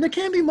 And there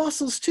can be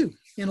muscles too.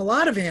 In a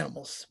lot of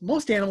animals,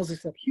 most animals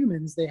except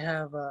humans, they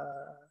have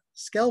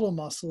skeletal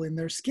muscle in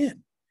their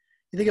skin.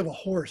 You think of a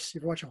horse,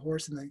 you ever watch a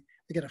horse and they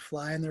get a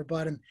fly in their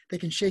butt and they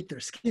can shake their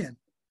skin,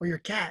 or your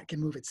cat can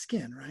move its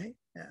skin, right?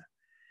 Yeah.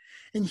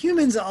 In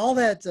humans, all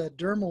that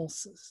dermal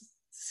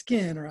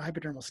skin or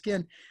hypodermal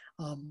skin,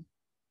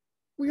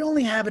 we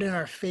only have it in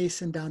our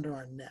face and down to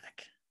our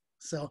neck.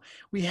 So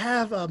we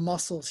have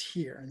muscles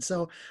here. And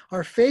so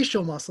our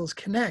facial muscles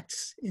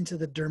connect into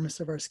the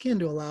dermis of our skin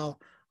to allow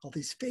all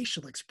these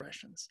facial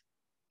expressions.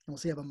 And we'll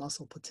see you have a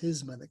muscle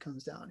platysma that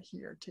comes down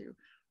here too.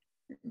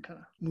 You can kind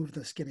of move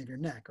the skin of your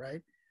neck,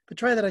 right? But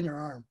try that on your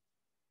arm.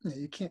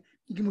 You can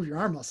move your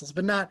arm muscles,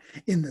 but not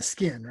in the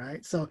skin,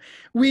 right? So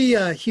we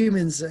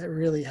humans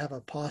really have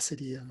a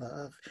paucity of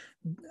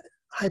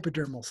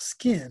hypodermal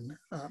skin,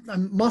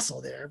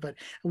 muscle there, but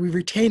we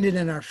retain it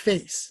in our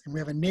face, and we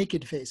have a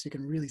naked face. So you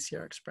can really see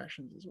our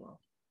expressions as well.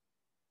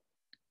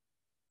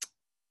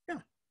 Yeah.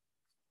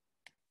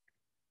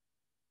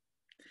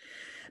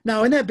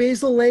 Now in that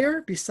basal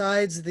layer,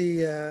 besides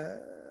the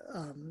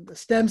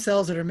stem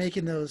cells that are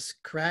making those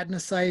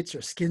keratinocytes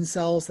or skin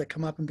cells that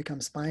come up and become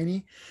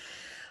spiny,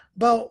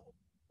 about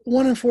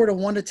 1 in 4 to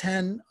 1 to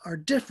 10 are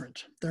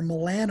different. They're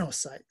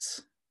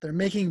melanocytes. They're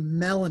making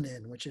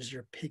melanin, which is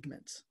your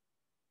pigment.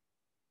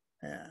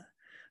 Yeah.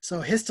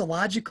 So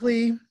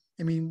histologically,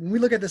 I mean, when we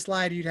look at the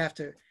slide, you'd have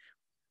to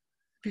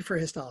be for a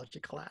histology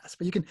class,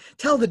 but you can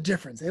tell the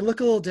difference. They look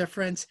a little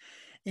different.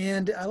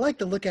 And I like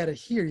to look at it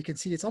here. You can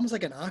see it's almost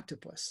like an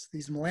octopus.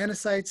 These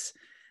melanocytes,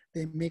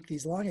 they make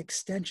these long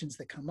extensions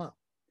that come up.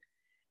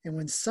 And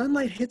when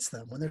sunlight hits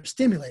them, when they're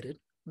stimulated,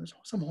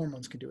 some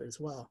hormones can do it as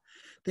well,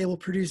 they will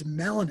produce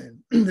melanin,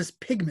 this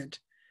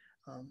pigment,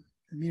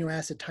 amino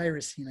acid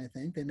tyrosine, I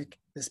think. They make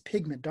this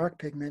pigment, dark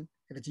pigment,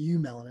 if it's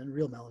eumelanin,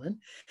 real melanin.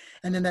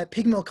 And then that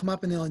pigment will come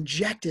up and they'll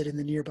inject it in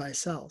the nearby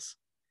cells.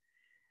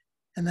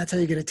 And that's how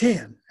you get a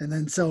tan. And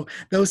then so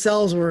those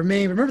cells will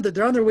remain, remember that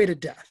they're on their way to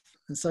death.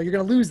 And so you're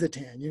going to lose the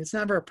tan. It's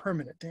never a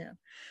permanent tan,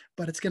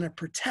 but it's going to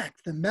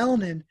protect the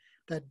melanin.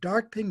 That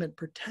dark pigment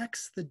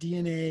protects the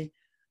DNA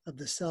of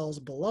the cells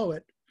below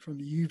it from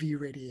the UV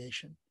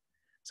radiation.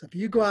 So if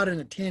you go out in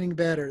a tanning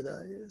bed or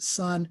the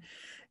sun,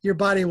 your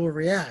body will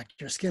react.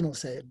 Your skin will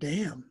say,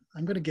 damn,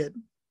 I'm going to get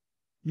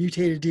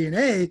mutated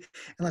DNA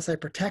unless I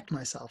protect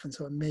myself. And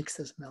so it makes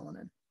this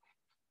melanin.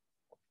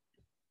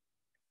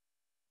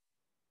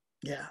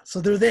 Yeah,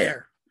 so they're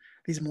there,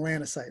 these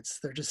melanocytes.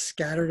 They're just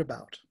scattered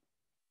about.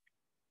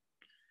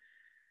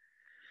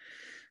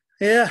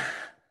 Yeah,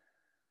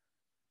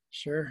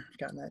 sure, I've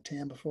gotten that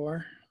tan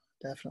before,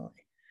 definitely.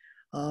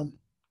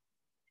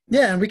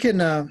 Yeah, and we can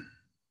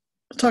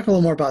talk a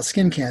little more about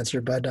skin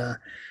cancer, but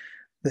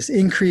this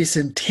increase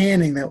in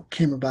tanning that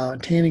came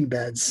about, tanning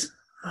beds,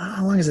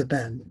 how long has it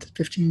been?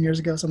 15 years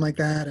ago, something like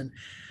that, and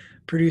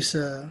produce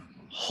a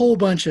whole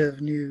bunch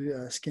of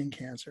new skin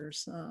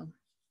cancers.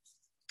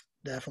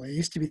 Definitely. It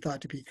used to be thought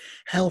to be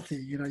healthy.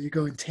 You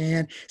go and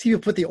tan. See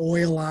people put the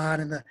oil on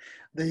and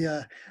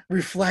the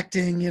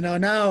reflecting,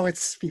 now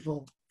it's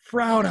people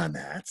frown on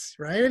that,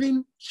 right? I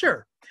mean,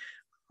 sure.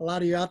 A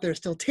lot of you out there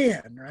still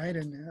tan, right?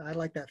 And I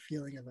like that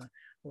feeling of a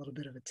little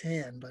bit of a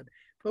tan, but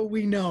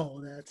we know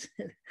that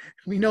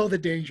we know the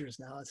dangers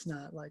now. It's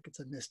not like it's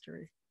a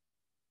mystery.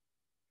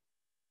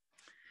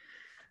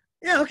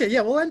 Yeah, okay, yeah,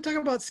 well, then talk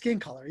about skin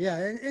color, yeah,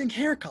 and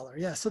hair color,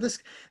 yeah. So this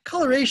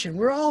coloration,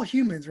 we're all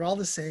humans, we're all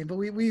the same, but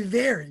we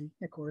vary,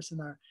 of course, in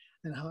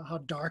how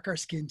dark our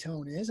skin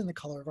tone is and the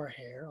color of our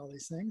hair, all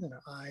these things, and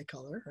our eye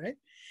color, right?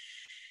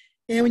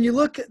 And when you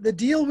look, the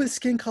deal with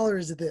skin color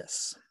is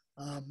this.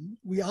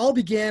 We all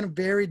began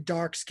very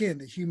dark skin,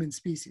 the human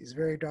species,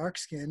 very dark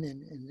skin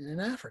in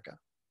Africa.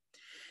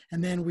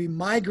 And then we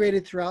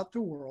migrated throughout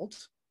the world.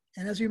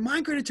 And as we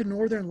migrated to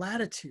northern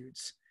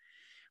latitudes,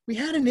 we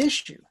had an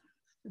issue.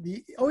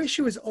 The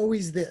issue is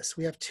always this.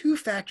 We have two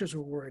factors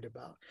we're worried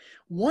about.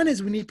 One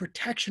is we need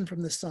protection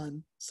from the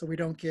sun so we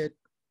don't get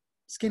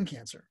skin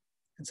cancer.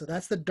 And so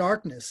that's the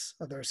darkness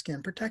of our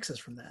skin protects us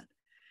from that.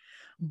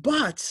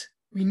 But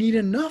we need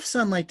enough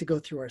sunlight to go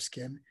through our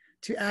skin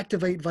to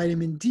activate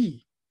vitamin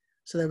D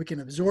so that we can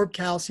absorb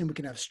calcium, we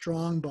can have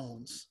strong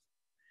bones.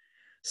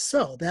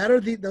 So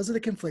those are the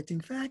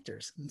conflicting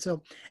factors. And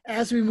so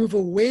as we move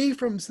away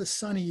from the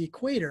sunny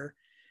equator,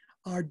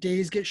 our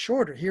days get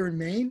shorter. Here in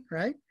Maine,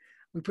 right?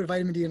 We put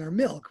vitamin D in our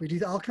milk. We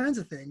do all kinds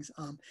of things.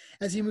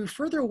 As you move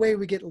further away,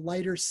 we get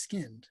lighter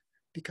skinned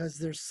because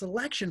there's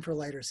selection for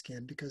lighter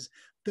skin because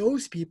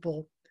those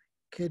people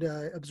could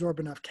absorb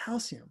enough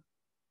calcium.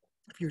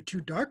 If you're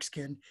too dark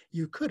skinned,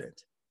 you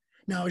couldn't.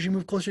 Now, as you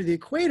move closer to the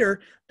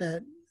equator,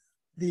 the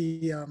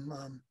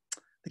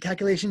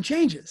calculation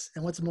changes.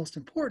 And what's most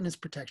important is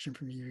protection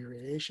from UV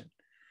radiation.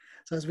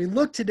 So as we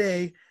look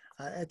today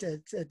at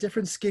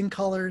different skin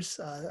colors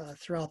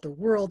throughout the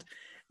world,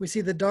 we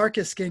see the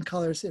darkest skin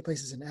colors in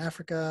places in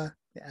Africa,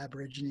 the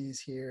Aborigines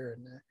here,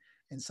 and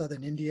in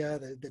southern India,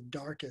 the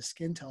darkest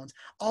skin tones,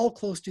 all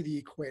close to the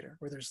equator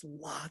where there's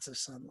lots of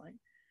sunlight.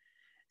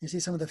 You see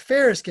some of the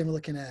fairer skin, we're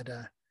looking at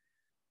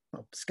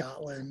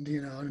Scotland,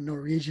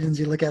 Norwegians,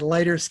 you look at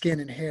lighter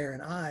skin and hair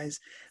and eyes,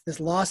 this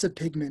loss of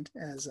pigment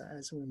as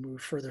we move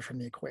further from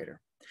the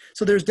equator.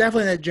 So there's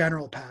definitely that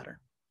general pattern.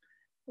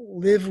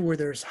 Live where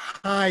there's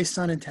high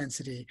sun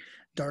intensity,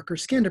 darker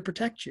skin to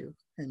protect you.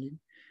 And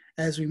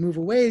as we move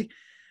away,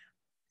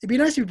 it'd be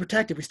nice to be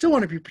protected. We still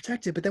want to be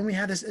protected, but then we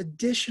have this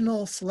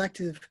additional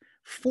selective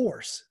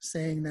force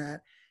saying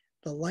that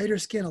the lighter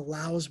skin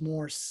allows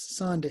more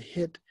sun to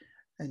hit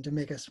and to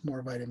make us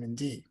more vitamin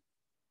D.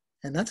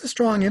 And that's a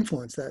strong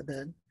influence that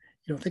you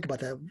don't think about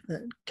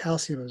that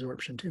calcium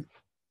absorption too.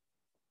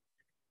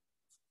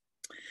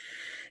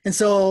 And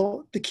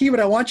so the key, what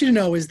I want you to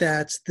know is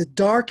that the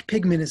dark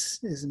pigment is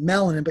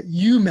melanin, but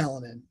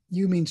eumelanin.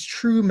 U means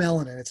true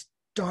melanin. It's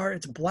dark,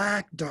 it's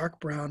black, dark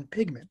brown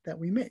pigment that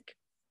we make.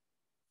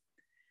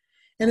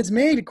 And it's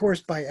made, of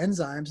course, by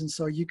enzymes. And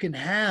so you can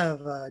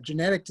have a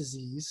genetic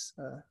disease,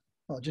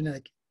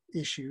 genetic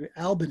issue,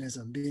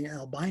 albinism, being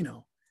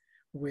albino,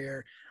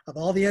 where of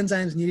all the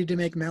enzymes needed to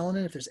make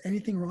melanin, if there's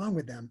anything wrong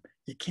with them,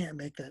 you can't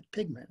make that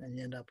pigment and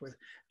you end up with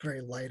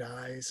very light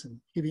eyes, and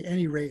it could be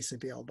any race,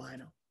 it'd be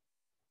albino.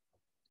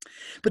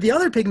 But the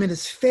other pigment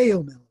is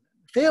pheomelanin.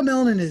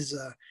 Pheomelanin is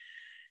a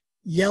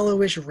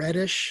yellowish,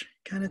 reddish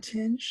kind of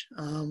tinge.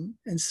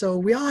 And so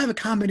we all have a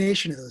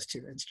combination of those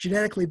two. It's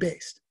genetically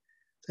based.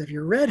 So if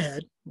you're a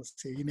redhead, let's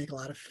say you make a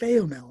lot of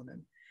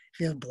pheomelanin. If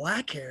you have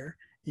black hair,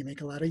 you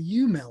make a lot of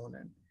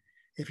eumelanin.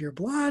 If you're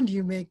blonde,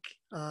 you make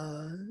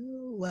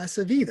less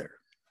of either.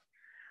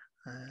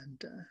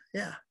 And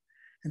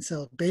and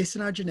so based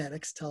on our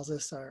genetics tells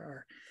us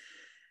our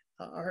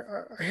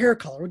hair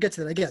color. We'll get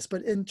to that, I guess.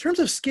 But in terms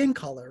of skin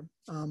color,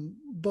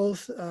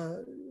 both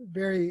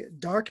very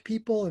dark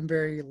people and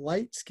very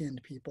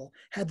light-skinned people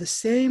had the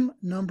same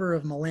number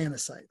of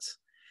melanocytes.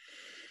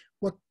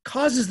 What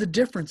causes the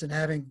difference in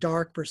having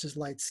dark versus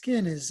light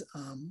skin is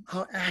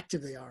how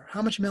active they are,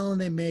 how much melanin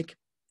they make.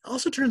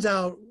 Also turns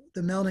out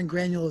the melanin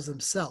granules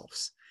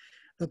themselves.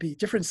 There'll be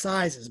different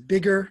sizes,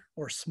 bigger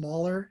or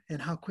smaller,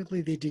 and how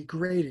quickly they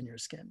degrade in your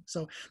skin.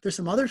 So there's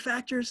some other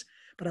factors,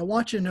 but I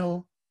want you to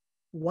know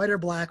white or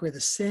black, we have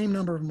the same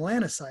number of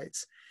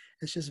melanocytes.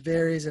 It just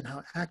varies in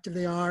how active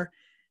they are.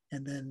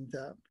 And then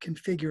the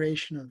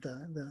configuration of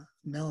the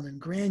melanin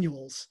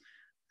granules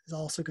is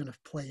also going to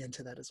play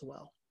into that as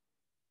well.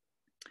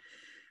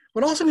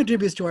 What also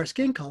contributes to our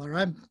skin color,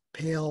 I'm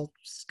pale,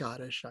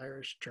 Scottish,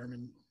 Irish,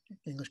 German,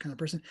 English kind of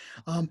person,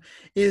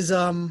 is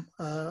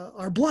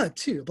our blood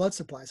too, blood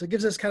supply. So it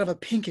gives us kind of a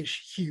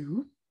pinkish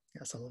hue,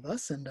 some of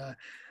us, and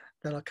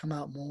that'll come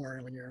out more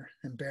when you're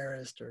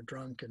embarrassed or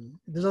drunk. And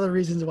there's other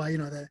reasons why,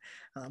 that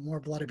more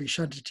blood will be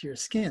shunted to your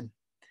skin.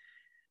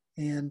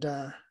 And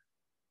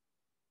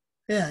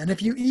and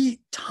if you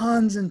eat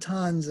tons and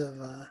tons of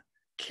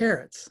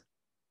carrots,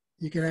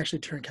 you can actually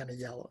turn kind of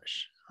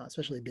yellowish,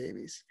 especially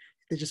babies.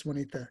 They just want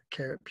to eat the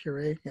carrot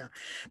puree. Yeah,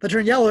 they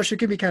turn yellowish. It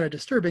can be kind of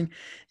disturbing,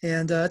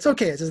 and it's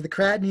okay. It's just the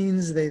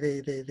creatinines,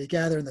 they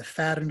gather in the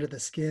fat under the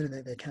skin,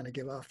 and they kind of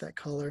give off that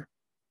color.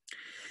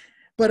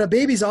 But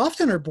babies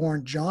often are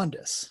born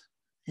jaundice,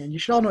 and you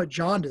should all know what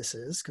jaundice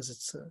is because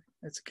it's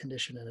a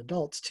condition in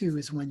adults too.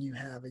 Is when you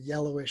have a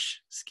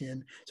yellowish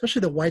skin,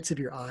 especially the whites of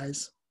your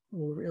eyes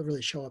will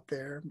really show up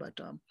there. But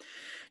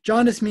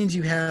jaundice means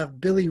you have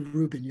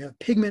bilirubin. You have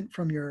pigment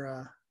from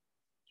your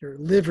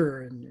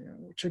liver, and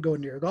it should go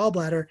into your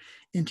gallbladder,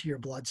 into your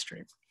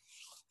bloodstream.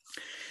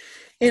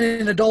 And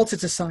in adults,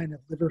 it's a sign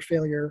of liver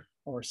failure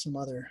or some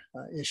other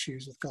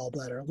issues with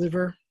gallbladder or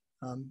liver.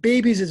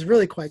 Babies is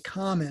really quite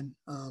common,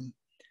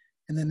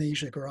 and then they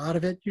usually grow out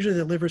of it. Usually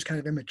the liver is kind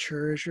of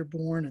immature as you're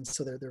born, and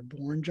so they're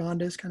born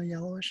jaundice, kind of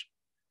yellowish.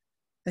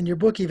 And your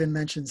book even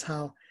mentions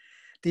how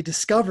they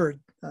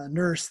discovered,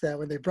 nurse, that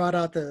when they brought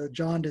out the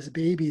jaundice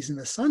babies in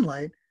the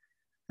sunlight,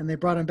 and they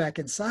brought them back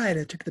inside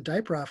and took the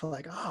diaper off,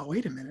 like, oh,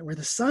 wait a minute, where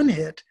the sun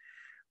hit,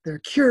 they're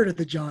cured of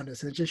the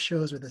jaundice. And it just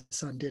shows where the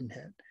sun didn't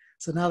hit.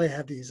 So now they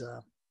have these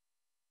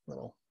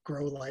little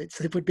grow lights.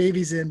 They put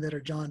babies in that are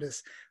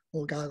jaundice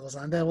little goggles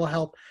on. That will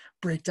help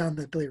break down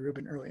the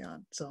bilirubin early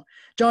on. So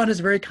jaundice is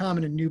very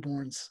common in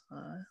newborns.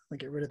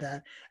 Get rid of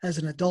that. As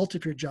an adult,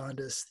 if you're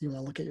jaundiced, you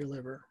want to look at your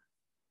liver.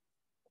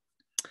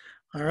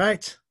 All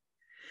right.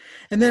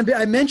 And then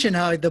I mentioned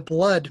how the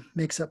blood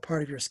makes up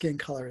part of your skin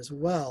color as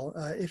well.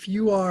 If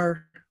you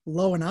are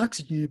low in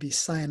oxygen, you'd be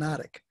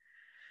cyanotic.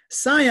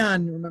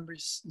 Cyan, remember,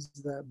 is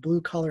the blue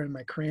color in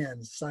my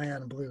crayons,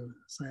 cyan blue.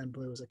 Cyan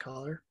blue is a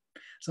color.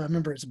 So I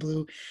remember it's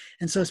blue.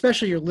 And so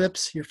especially your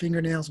lips, your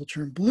fingernails will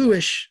turn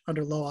bluish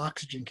under low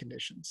oxygen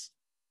conditions,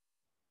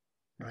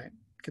 right?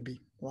 Could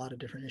be a lot of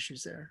different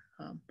issues there.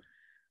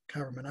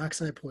 Carbon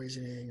monoxide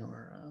poisoning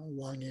or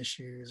lung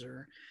issues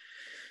or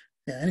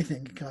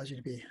anything can cause you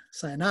to be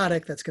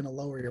cyanotic. That's going to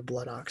lower your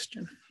blood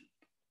oxygen.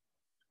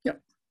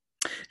 Yep.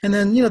 And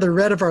then, the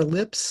red of our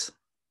lips,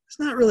 it's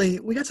not really,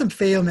 we got some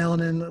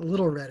pheomelanin, a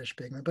little reddish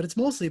pigment, but it's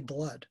mostly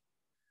blood.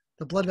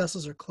 The blood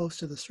vessels are close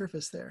to the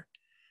surface there.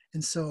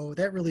 And so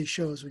that really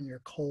shows when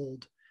you're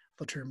cold,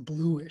 they'll turn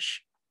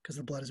bluish because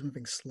the blood is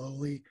moving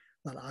slowly,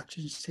 a lot of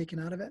oxygen is taken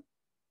out of it,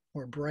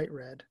 or bright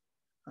red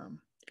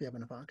if you have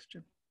enough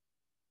oxygen.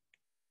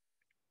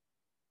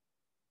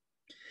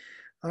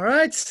 All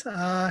right,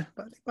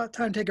 about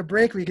time to take a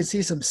break. We can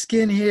see some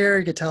skin here.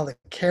 You can tell the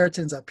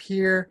keratin's up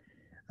here.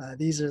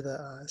 These are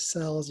the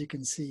cells you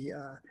can see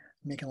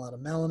making a lot of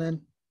melanin.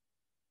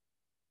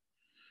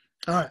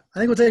 All right, I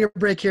think we'll take a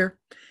break here,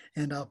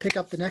 and I'll pick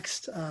up the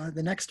next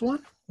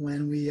one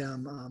when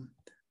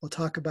we'll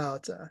talk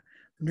about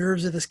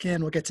nerves of the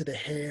skin. We'll get to the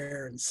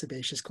hair and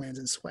sebaceous glands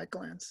and sweat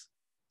glands.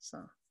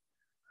 So,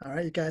 all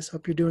right, you guys,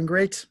 hope you're doing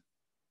great.